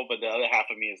promo, but the other half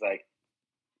of me is like,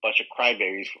 bunch of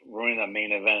crybabies ruining a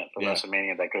main event for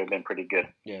WrestleMania that could have been pretty good.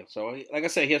 Yeah, so like I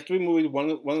said, he has 3 movies. One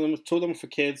of them, 2 of them for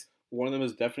kids. One of them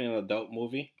is definitely an adult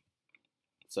movie.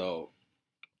 So,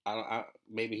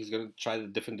 maybe he's gonna try the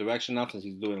different direction now since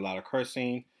he's doing a lot of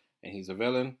cursing and he's a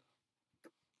villain.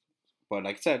 But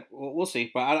like I said, we'll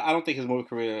see. But I don't think his movie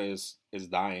career is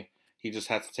dying. He just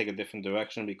has to take a different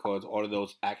direction because all of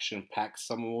those action-packed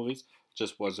summer movies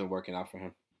just wasn't working out for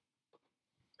him.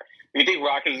 You think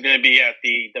Rock is going to be at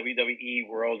the WWE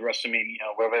World WrestleMania,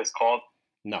 whatever it's called?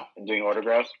 No. And doing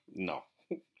autographs? No.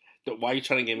 Why are you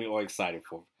trying to get me all excited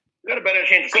for? You got a better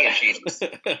chance of seeing Jesus.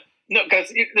 No,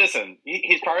 because, listen,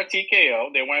 he's part of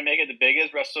TKO. They want to make it the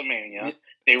biggest WrestleMania. Yeah.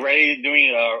 They're ready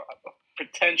doing,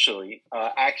 potentially,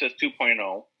 Access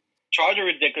 2.0. Charge a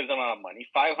ridiculous amount of money,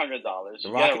 $500.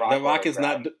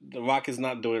 The Rock is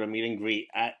not doing a meet and greet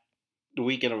at the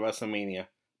weekend of WrestleMania.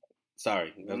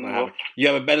 Sorry, that's not happening. You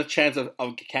have a better chance of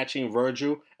catching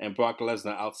Virgil and Brock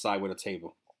Lesnar outside with a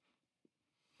table.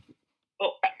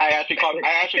 Well, I actually caught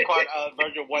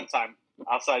Virgil one time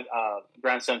outside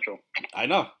Grand Central. I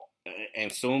know,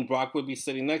 and soon Brock would be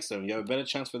sitting next to him. You have a better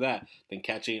chance for that than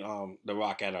catching The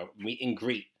Rock at a meet and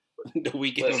greet the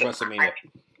weekend of WrestleMania.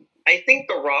 I think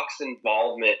The Rock's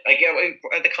involvement,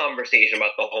 at the conversation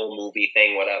about the whole movie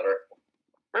thing, whatever.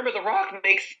 Remember, The Rock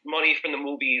makes money from the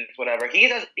movies, whatever. He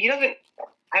doesn't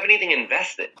have anything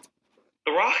invested.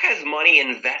 The Rock has money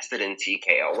invested in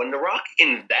TKO. When The Rock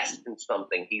invests in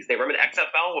something, they remember the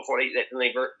XFL before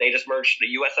they just merged the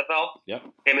USFL. Yep.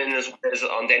 Him and his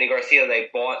Danny Garcia, they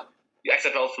bought the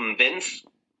XFL from Vince.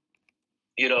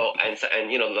 And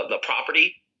the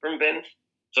property from Vince,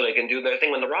 so they can do their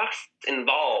thing. When The Rock's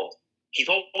involved, he's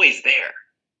always there.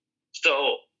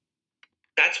 So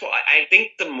that's why I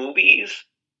think the movies.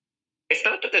 It's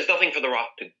not that there's nothing for The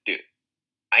Rock to do.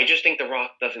 I just think The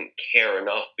Rock doesn't care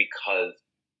enough because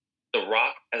The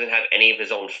Rock doesn't have any of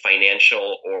his own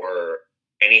financial or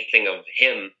anything of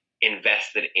him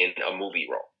invested in a movie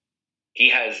role. He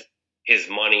has his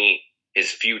money,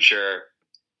 his future,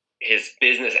 his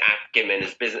business acumen,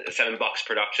 his business, $7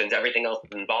 Productions, everything else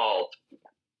involved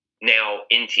now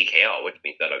in TKO, which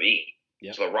means WWE.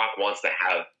 Yep. So The Rock wants to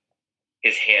have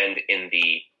his hand in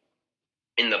the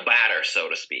batter, so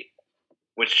to speak.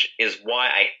 Which is why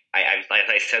as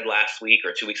I said last week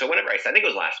or 2 weeks or whenever I think it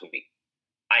was last week,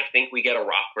 I think we get a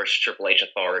Rock versus Triple H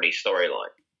Authority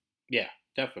storyline. Yeah,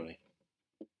 definitely.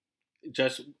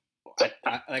 Just like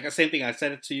the same thing. I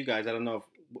said it to you guys. I don't know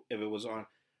if it was on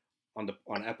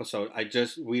episode.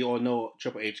 We all know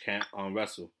Triple H can't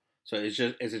wrestle. So is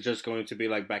it just going to be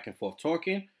like back and forth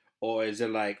talking, or is it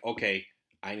like, okay,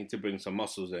 I need to bring some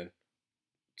muscles in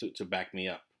to back me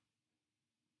up?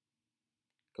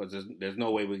 Because there's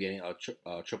no way we're getting a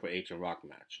Triple H and Rock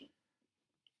match.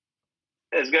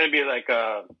 It's going to be like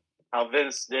how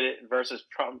Vince did it versus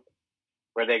Trump,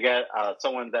 where they get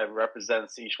someone that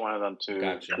represents each one of them to do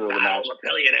the match.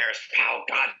 Billionaires, pal.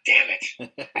 God damn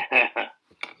it.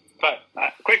 But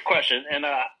quick question, and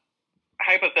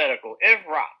hypothetical. If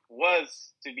Rock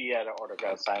was to be at an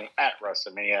autograph signing at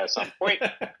WrestleMania at some point,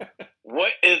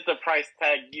 what is the price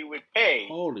tag you would pay?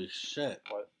 Holy shit.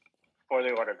 For the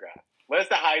autograph? What is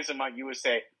the highest amount you would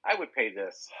say, I would pay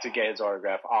this to get his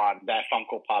autograph on that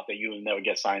Funko Pop that you would never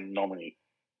get signed normally?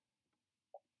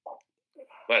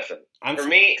 Listen, for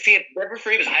me, it's different for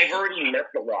me because I've already met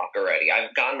The Rock already.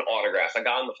 I've gotten autographs. I've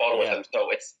gotten the photo with him.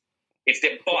 So it's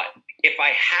but if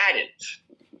I hadn't,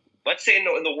 let's say in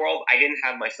the world I didn't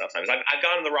have my stuff signed. I've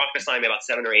gotten The Rock to sign me about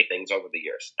 7 or 8 things over the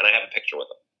years, and I have a picture with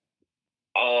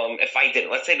him. If I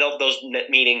didn't, let's say those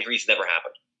meet and greets never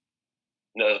happened.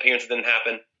 Those appearances didn't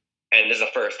happen. And this is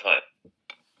the first time.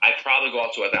 I'd probably go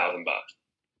up to $1,000.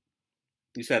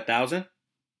 You said 1,000?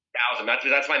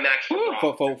 1,000. That's my max for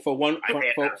one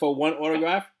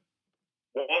autograph.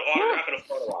 One autograph and a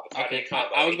photo op. Okay,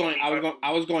 I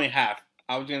was going half.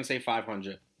 I was going to say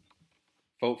 500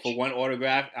 for one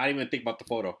autograph. I didn't even think about the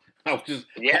photo. I was just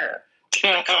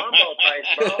combo price,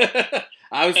 bro.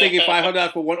 I was thinking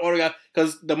 $500 for one autograph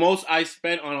because the most I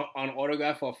spent on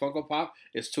autograph for a Funko Pop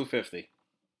is $250.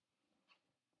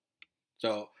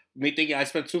 So me thinking I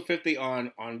spent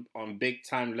 $250 on big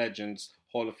time legends,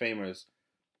 Hall of Famers,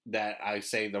 that I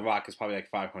say The Rock is probably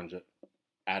like $500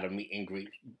 at a meet and greet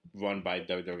run by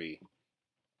WWE.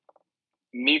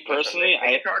 Me personally,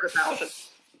 I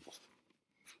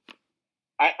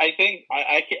think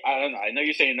I don't know. I know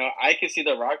you're saying no. I can see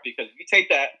The Rock because if you take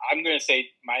that, I'm going to say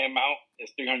my amount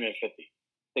is $350. I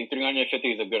think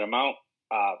 $350 is a good amount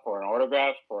for an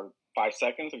autograph for 5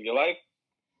 seconds of your life.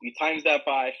 You times that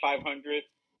by 500,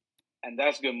 and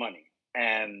that's good money.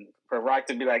 And for Rock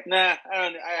to be like, nah,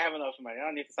 I have enough money. I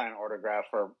don't need to sign an autograph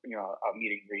for a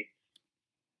meet and greet.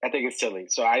 I think it's silly.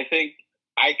 So I think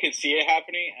I could see it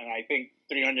happening, and I think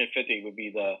 350 would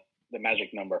be the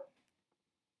magic number.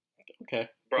 Okay,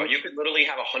 bro, you could literally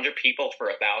have 100 people for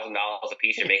 $1,000 a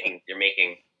piece. You're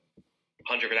making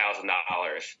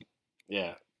 $100,000.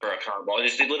 Yeah, for a combo.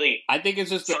 It's literally. I think it's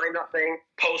just sign nothing,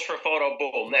 post for photo,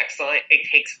 boom, next sign. It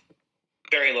takes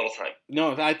very little time.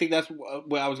 No, I think that's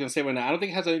what I was gonna say right now. I don't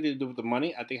think it has anything to do with the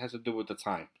money. I think it has to do with the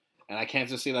time. And I can't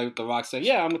just see like The Rock saying,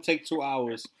 "Yeah, I'm gonna take 2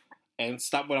 hours and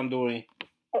stop what I'm doing."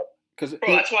 Because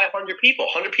that's why 100 people,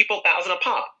 1,000 a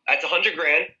pop. That's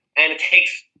 $100,000, and it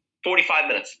takes 45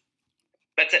 minutes.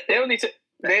 That's it. They don't need to.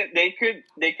 They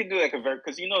could do like a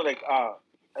because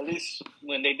at least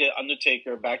when they did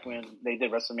Undertaker back when they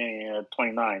did WrestleMania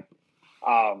 29,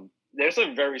 there's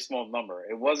a very small number.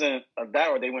 It wasn't that,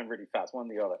 or they went really fast, one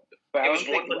or the other. But it was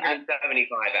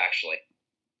 175 actually.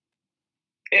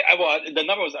 Well, the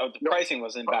number was the pricing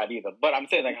wasn't bad either. But I'm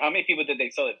saying, like, how many people did they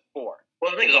sell it for?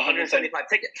 Well, I think it was 175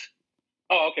 tickets.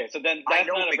 Oh, okay. So then that's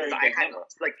not a very big number.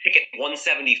 Like ticket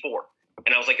 174,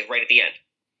 and I was like, it's right at the end.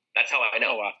 That's how I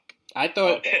know. Oh, wow. I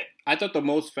thought the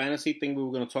most fantasy thing we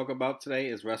were going to talk about today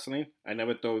is wrestling. I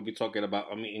never thought we'd be talking about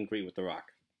a meet and greet with The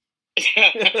Rock.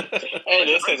 Hey,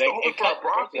 listen, I'm for a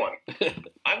Brock one.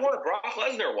 I want a Brock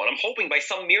Lesnar one. I'm hoping by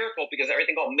some miracle because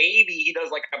everything. Oh, maybe he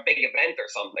does like a big event or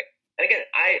something. And again,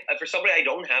 for somebody I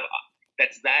don't have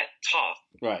that's that tough,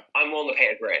 right? I'm willing to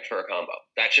pay $1,000 for a combo.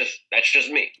 That's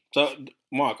just me. So,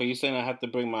 Mark, are you saying I have to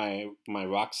bring my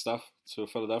Rock stuff to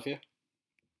Philadelphia?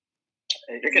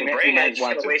 You can bring it. Just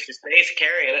gonna waste your space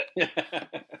carrying it.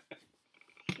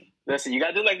 Listen, you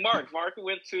gotta do like Mark. Mark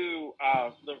went to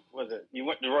you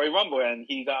went to Royal Rumble and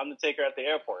he got Undertaker at the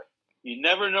airport. You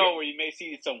never know where you may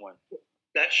see someone.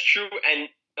 That's true. And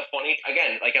the funny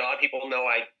again, like a lot of people know,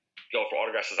 I go for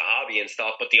autographs as a hobby and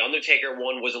stuff, but the Undertaker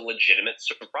one was a legitimate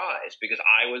surprise because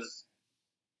I was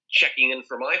checking in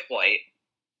for my flight,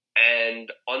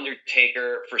 and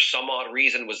Undertaker for some odd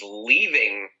reason was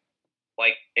leaving.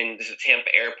 Like in this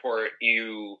Tampa airport,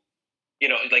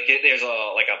 like there's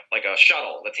a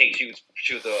shuttle that takes you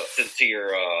to your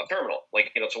terminal,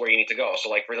 to where you need to go. So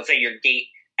like let's say you're gate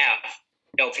F,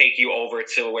 they'll take you over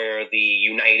to where the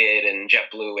United and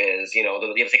JetBlue is. You have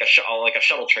to take a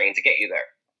shuttle train to get you there.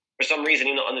 For some reason,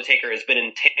 even though Undertaker has been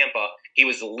in Tampa, he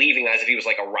was leaving as if he was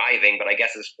like arriving, but I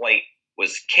guess his flight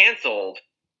was canceled,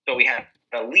 so we had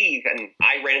to leave. And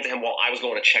I ran into him while I was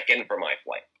going to check in for my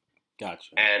flight.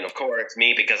 Gotcha. And of course,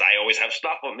 me, because I always have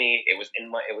stuff with me. It was in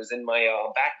my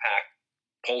backpack.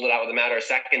 Pulled it out with a matter of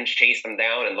seconds, chased him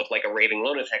down, and looked like a raving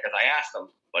lunatic as I asked him.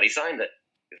 But he signed it.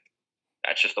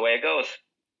 That's just the way it goes.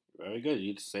 Very good.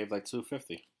 You saved like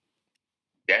 $250.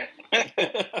 Yeah. I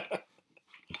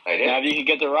did. Now, if you can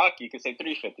get The Rock, you can say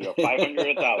 $350 or $500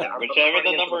 or $1,000, whichever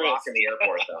the number is. In the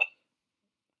airport,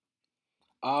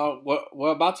 though. We're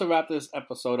about to wrap this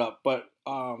episode up, but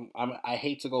I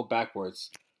hate to go backwards.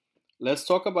 Let's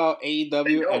talk about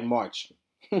AEW and March.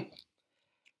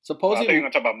 Supposedly, I think we're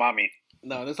going to talk about Mommy.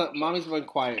 No, Mommy's been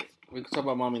quiet. We can talk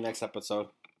about Mommy next episode.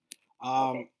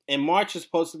 In March is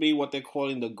supposed to be what they're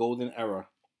calling the golden era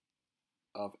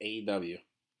of AEW,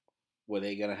 where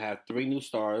they're going to have 3 new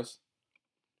stars,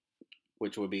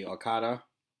 which would be Okada,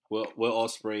 Will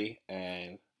Ospreay,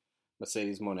 and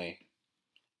Mercedes Moné.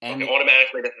 And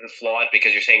automatically this is flawed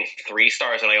because you're saying 3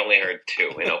 stars and I only heard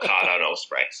 2 in Okada and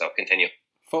Ospreay. So continue.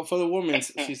 For the women,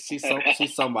 she's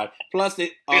somebody. Plus,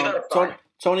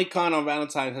 Tony Khan on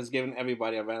Valentine's has given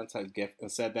everybody a Valentine's gift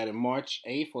and said that in March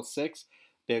 8th or 6th,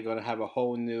 they're going to have a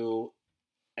whole new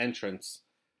entrance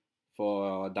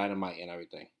for Dynamite and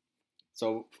everything.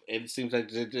 So it seems like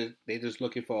they're just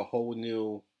looking for a whole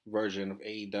new version of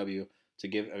AEW to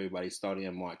give everybody starting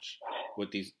in March.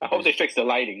 With these, I hope they fix the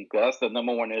lighting. That's the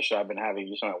number one issue I've been having.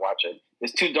 You just want to watch it.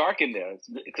 It's too dark in there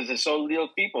because there's so little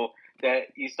people that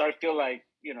you start to feel like,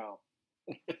 I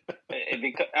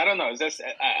don't know. Is this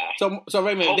so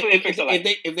wait a minute?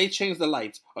 If they change the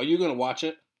lights, are you going to watch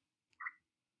it?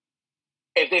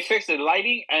 If they fix the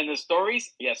lighting and the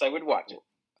stories, yes, I would watch it.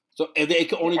 So if they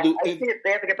could only do, I think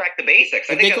they have to get back to basics.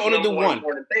 I if think they that's could only the do number one,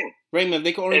 important thing. Raymond, if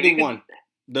they could only If you do could- one,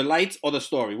 the lights or the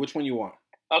story, which one you want?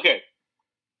 Okay.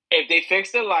 If they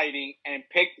fix the lighting and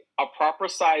pick a proper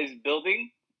size building,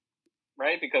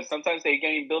 right? Because sometimes they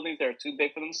getting buildings that are too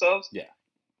big for themselves. Yeah.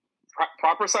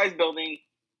 Proper size building,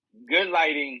 good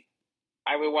lighting.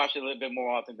 I would watch it a little bit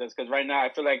more often because right now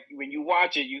I feel like when you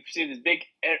watch it, you see this big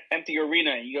empty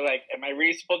arena and you're like, am I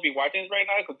really supposed to be watching this right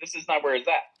now? Because this is not where it's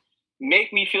at.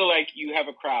 Make me feel like you have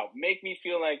a crowd. Make me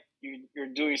feel like you're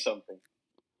doing something.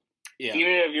 Yeah.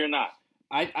 Even if you're not.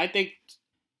 I think,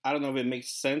 I don't know if it makes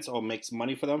sense or makes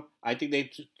money for them. I think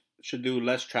they should do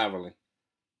less traveling.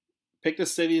 Pick the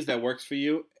cities that works for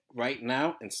you right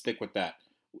now and stick with that.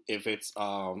 If it's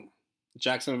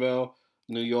Jacksonville,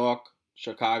 New York,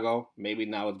 Chicago, maybe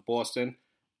now it's Boston.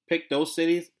 Pick those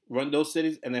cities, run those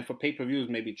cities, and then for pay-per-views,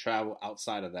 maybe travel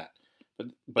outside of that. But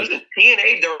Listen,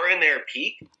 TNA during their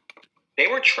peak, they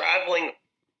were traveling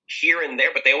here and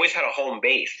there, but they always had a home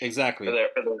base. Exactly. For their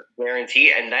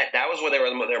guarantee, and that was where they were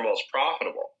their most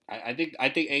profitable. I think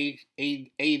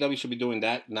AEW should be doing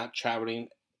that, not traveling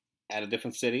at a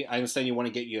different city. I understand you want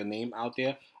to get your name out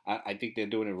there. I think they're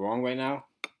doing it wrong right now,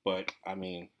 but I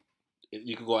mean,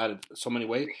 you could go at it so many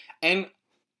ways. And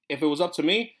if it was up to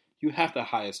me, you have to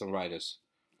hire some writers.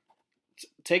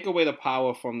 Take away the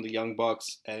power from the Young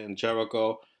Bucks and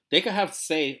Jericho. They could have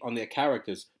say on their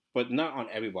characters, but not on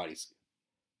everybody's.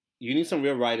 You need some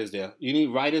real writers there. You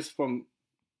need writers from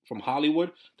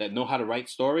Hollywood that know how to write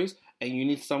stories, and you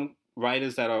need some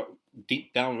writers that are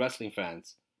deep down wrestling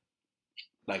fans.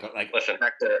 Like Listen,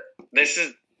 Hector, this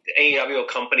is AEW, a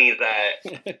company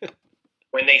that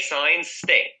when they signed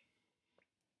Sting,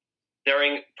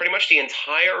 during pretty much the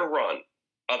entire run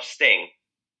of Sting,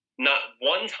 not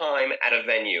one time at a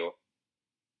venue,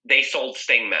 they sold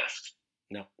Sting masks.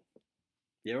 No.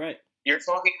 You're right. You're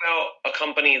talking about a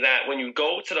company that when you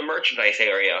go to the merchandise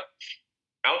area,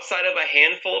 outside of a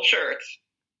handful of shirts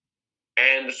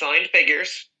and the signed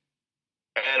figures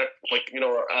and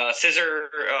a scissor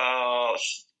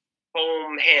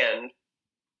foam hand,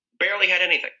 barely had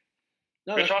anything.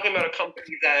 No, You're talking about a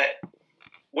company that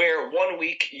where 1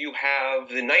 week you have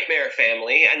the Nightmare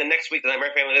Family and the next week the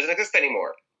Nightmare Family doesn't exist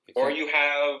anymore. Exactly. Or you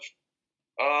have,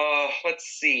 let's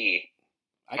see.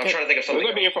 I'm trying to think of something.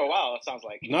 We're going to be here for a while, it sounds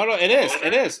like. No, it is.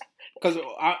 It is. Because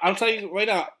I'll tell you right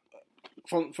now,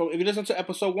 from if you listen to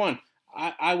episode 1,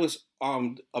 I was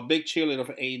a big cheerleader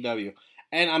for AEW.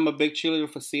 And I'm a big cheerleader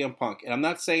for CM Punk. And I'm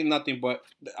not saying nothing, but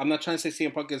I'm not trying to say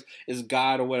CM Punk is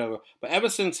God or whatever. But ever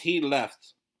since he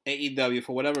left AEW,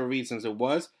 for whatever reasons it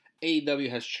was, AEW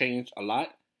has changed a lot.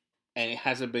 And it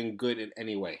hasn't been good in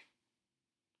any way.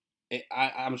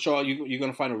 I'm sure you're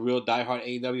going to find a real diehard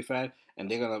AEW fan. And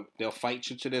they'll fight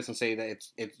you to this and say that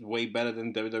it's way better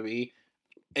than WWE.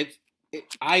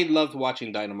 I loved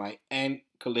watching Dynamite and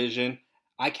Collision.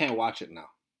 I can't watch it now.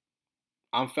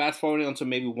 I'm fast forwarding onto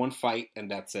maybe one fight and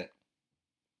that's it.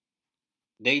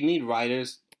 They need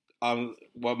writers.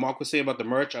 What Mark was saying about the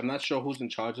merch, I'm not sure who's in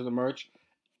charge of the merch.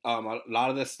 A lot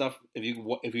of this stuff, if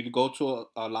you go to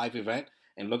a live event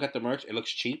and look at the merch, it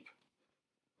looks cheap.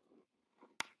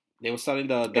 They were selling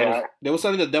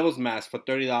the Devil's Mask for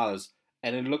 $30.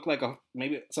 And it looked like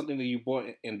maybe something that you bought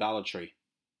in Dollar Tree.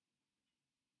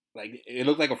 Like, it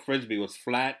looked like a Frisbee. It was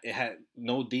flat. It had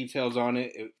no details on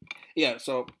it.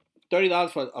 So $30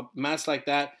 for a mask like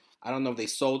that. I don't know if they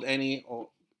sold any. Or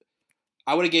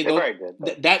I would have gave those.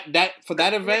 That for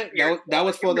that event. That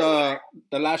was for the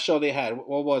last show they had.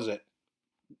 What was it?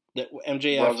 The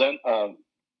MJF. World's End.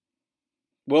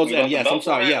 World's End. Yes, I'm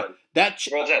sorry. Yeah,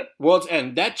 World's End. World's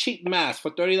End. That cheap mask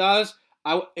for $30.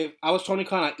 If I was Tony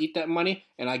Khan, I'd eat that money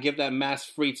and I give that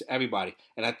mask free to everybody.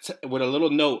 And with a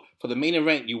little note, for the main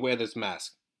event, you wear this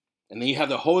mask. And then you have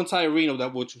the whole entire arena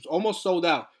which was almost sold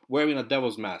out wearing a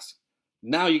Devil's Mask.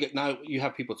 Now you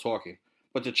have people talking.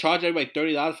 But to charge everybody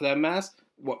 $30 for that mask,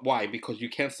 why? Because you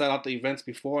can't sell out the events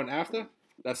before and after?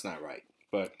 That's not right.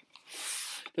 But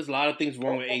there's a lot of things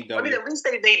wrong with AEW. I mean, at least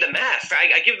they made the masks.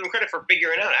 I give them credit for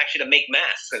figuring out actually to make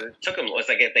masks. It took them,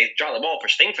 they dropped the ball for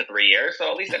Sting for 3 years, so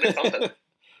at least they did something.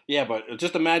 Yeah, but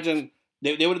just imagine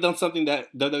they would have done something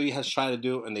that WWE has tried to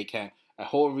do and they can't. A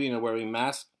whole arena wearing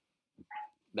masks,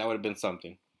 that would have been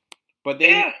something. But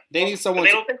they need someone.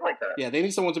 They don't think like that. Yeah, they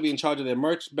need someone to be in charge of their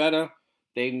merch better.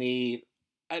 They need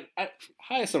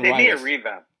hire some writers. They need a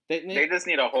revamp. They just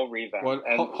need a whole revamp. Well,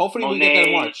 hopefully we get that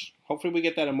in March. Hopefully we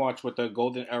get that in March with the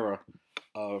golden era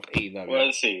of AEW. Well,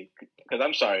 let's see. Because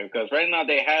I'm sorry. Because right now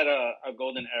they had a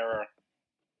golden era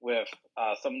with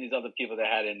some of these other people they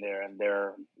had in there, and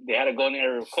they had a golden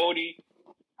era with Cody.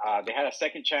 They had a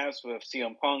second chance with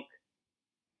CM Punk.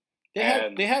 They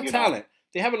have talent.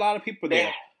 They have a lot of people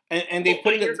there, and they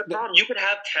But here's the problem: you could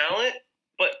have talent,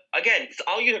 but again,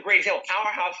 I'll use a great example: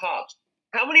 Powerhouse Hobbs.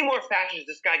 How many more factions is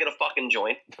this guy gonna fucking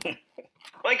join?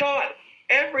 My God,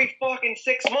 every fucking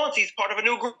 6 months he's part of a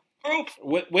new group.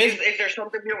 Is there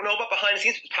something you don't know about behind the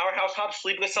scenes? Is Powerhouse Hobbs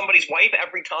sleeping with somebody's wife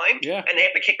every time? Yeah. And they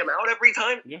have to kick him out every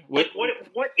time? Yeah.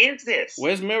 What is this?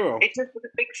 Where's Miro? It just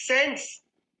doesn't make sense.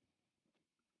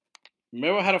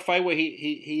 Miro had a fight where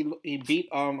he beat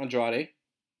Andrade.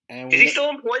 And is he still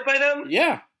employed by them?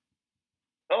 Yeah.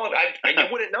 Oh, I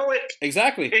wouldn't know it.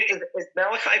 Exactly. Is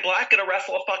Malachi Black going to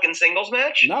wrestle a fucking singles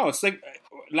match? No, it's like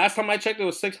last time I checked, it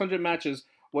was 600 matches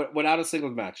without a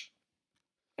singles match,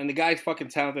 and the guy's fucking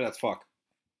talented as fuck.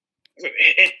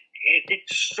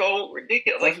 It's so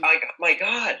ridiculous. Like, my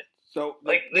God. So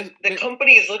the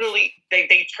company is literally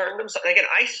they turned themselves. Again,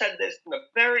 I said this from the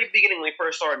very beginning when we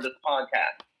first started this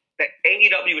podcast that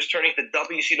AEW was turning to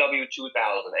WCW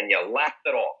 2000, and you laughed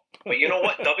it off. But you know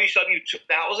what? WCW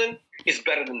 2000 is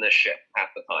better than this shit half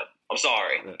the time. I'm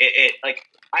sorry. Like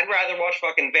I'd rather watch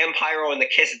fucking Vampiro and the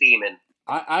Kiss Demon.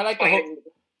 I like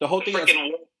the whole thing.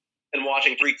 And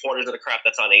watching 3/4 of the crap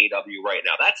that's on AEW right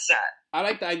now. That's sad. I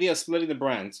like the idea of splitting the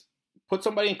brands. Put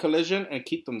somebody in Collision and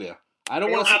keep them there. I don't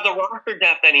want to have the roster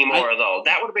depth anymore, though.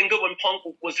 That would have been good when Punk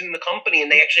was in the company and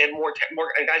they actually had more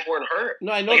and guys weren't hurt.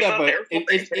 No, I know that, but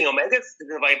Omega's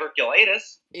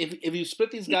diverculitis. If you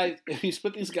split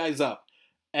these guys up,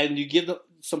 and you give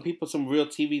some people some real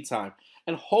TV time,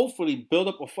 and hopefully build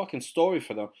up a fucking story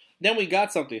for them, then we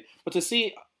got something. But to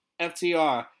see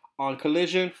FTR on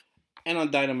Collision and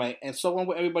on Dynamite and so on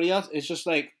with everybody else, it's just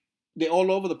like they're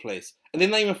all over the place, and they're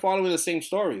not even following the same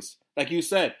stories. Like you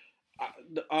said.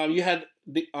 You had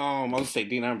I was gonna say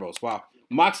Dean Ambrose. Wow,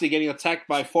 Moxley getting attacked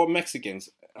by 4 Mexicans.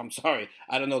 I'm sorry,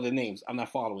 I don't know their names. I'm not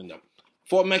following them.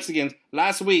 4 Mexicans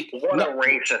last week. What a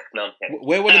racist numpkin.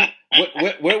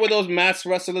 Where were those masked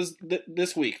wrestlers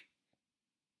this week?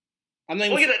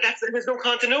 Look at that. There's no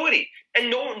continuity,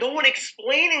 and no one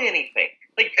explaining anything.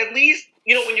 Like at least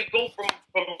when you go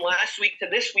from last week to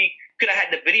this week, could have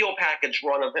had the video package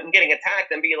run of him getting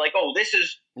attacked and being like, oh, this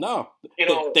is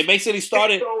they basically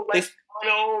started.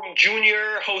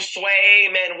 Junior,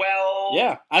 Josue, Manuel.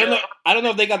 Yeah, I don't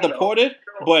know if they got deported,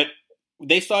 but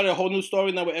they started a whole new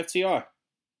story now with FTR.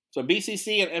 So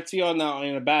BCC and FTR now are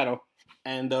in a battle,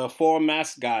 and the 4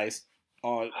 masked guys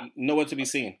are nowhere to be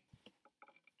seen.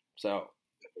 So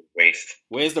waste.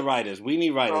 Where's the writers? We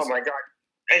need writers. Oh my God.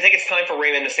 I think it's time for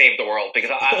Raymond to save the world because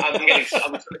I'm getting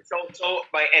so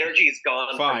my energy is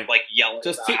gone from like yelling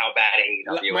about how bad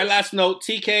AEW is. My last note: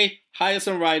 TK, hire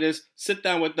some writers, sit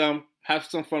down with them, have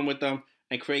some fun with them,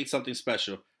 and create something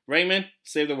special. Raymond,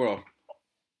 save the world.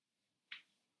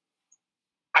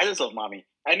 I just love mommy.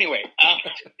 Anyway,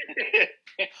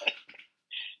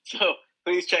 so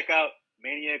please check out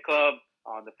Mania Club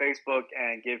on the Facebook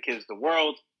and Give Kids the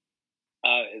World.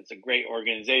 It's a great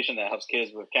organization that helps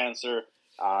kids with cancer.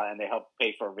 And they help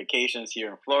pay for vacations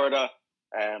here in Florida.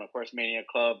 And, of course, Mania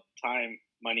Club, time,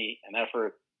 money, and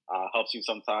effort helps you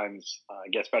sometimes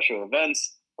get special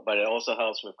events, but it also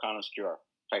helps with Connor's Cure.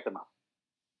 Check them out.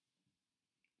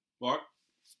 Mark?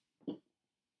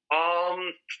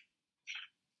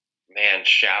 Man,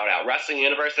 shout out. Wrestling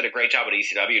Universe did a great job at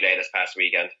ECW Day this past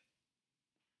weekend.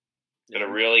 Did a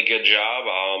really good job.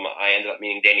 I ended up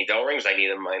meeting Danny Delrings. I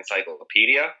needed my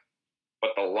encyclopedia.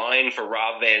 But the line for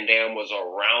Rob Van Dam was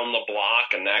around the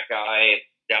block, and that guy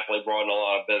definitely brought in a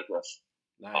lot of business.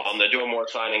 Nice. They're doing more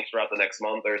signings throughout the next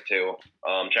month or two.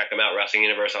 Check them out,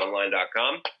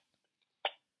 WrestlingUniverseOnline.com.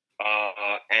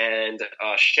 And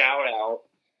a shout out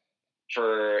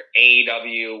for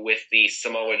AEW with the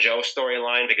Samoa Joe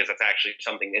storyline, because it's actually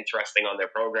something interesting on their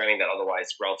programming that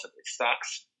otherwise relatively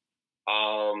sucks.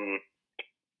 Overall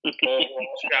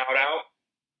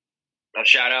a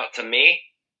shout out to me.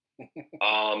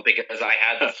 Because I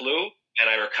had the flu and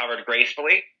I recovered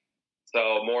gracefully.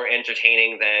 So more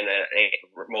entertaining than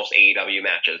most AEW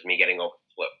matches, me getting over the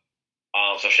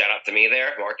flu. So shout out to me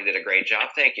there. Mark, you did a great job.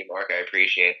 Thank you, Mark. I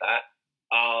appreciate that.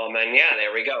 And yeah,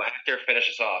 there we go. Hector, finish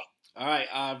us off. All right.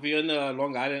 If you're in the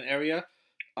Long Island area,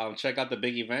 check out the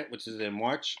big event, which is in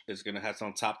March. It's going to have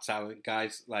some top talent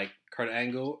guys like Kurt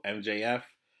Angle, MJF,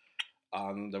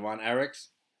 the Ron Erics.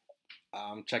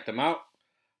 Check them out.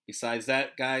 Besides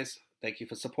that, guys, thank you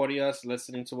for supporting us,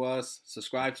 listening to us,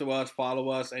 subscribe to us, follow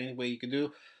us, any way you can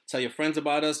do. Tell your friends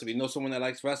about us. If you know someone that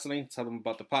likes wrestling, tell them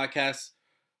about the podcast.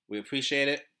 We appreciate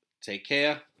it. Take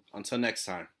care. Until next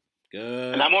time.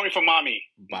 Good. And I'm only for mommy.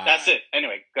 Bye. That's it.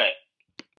 Anyway, go ahead.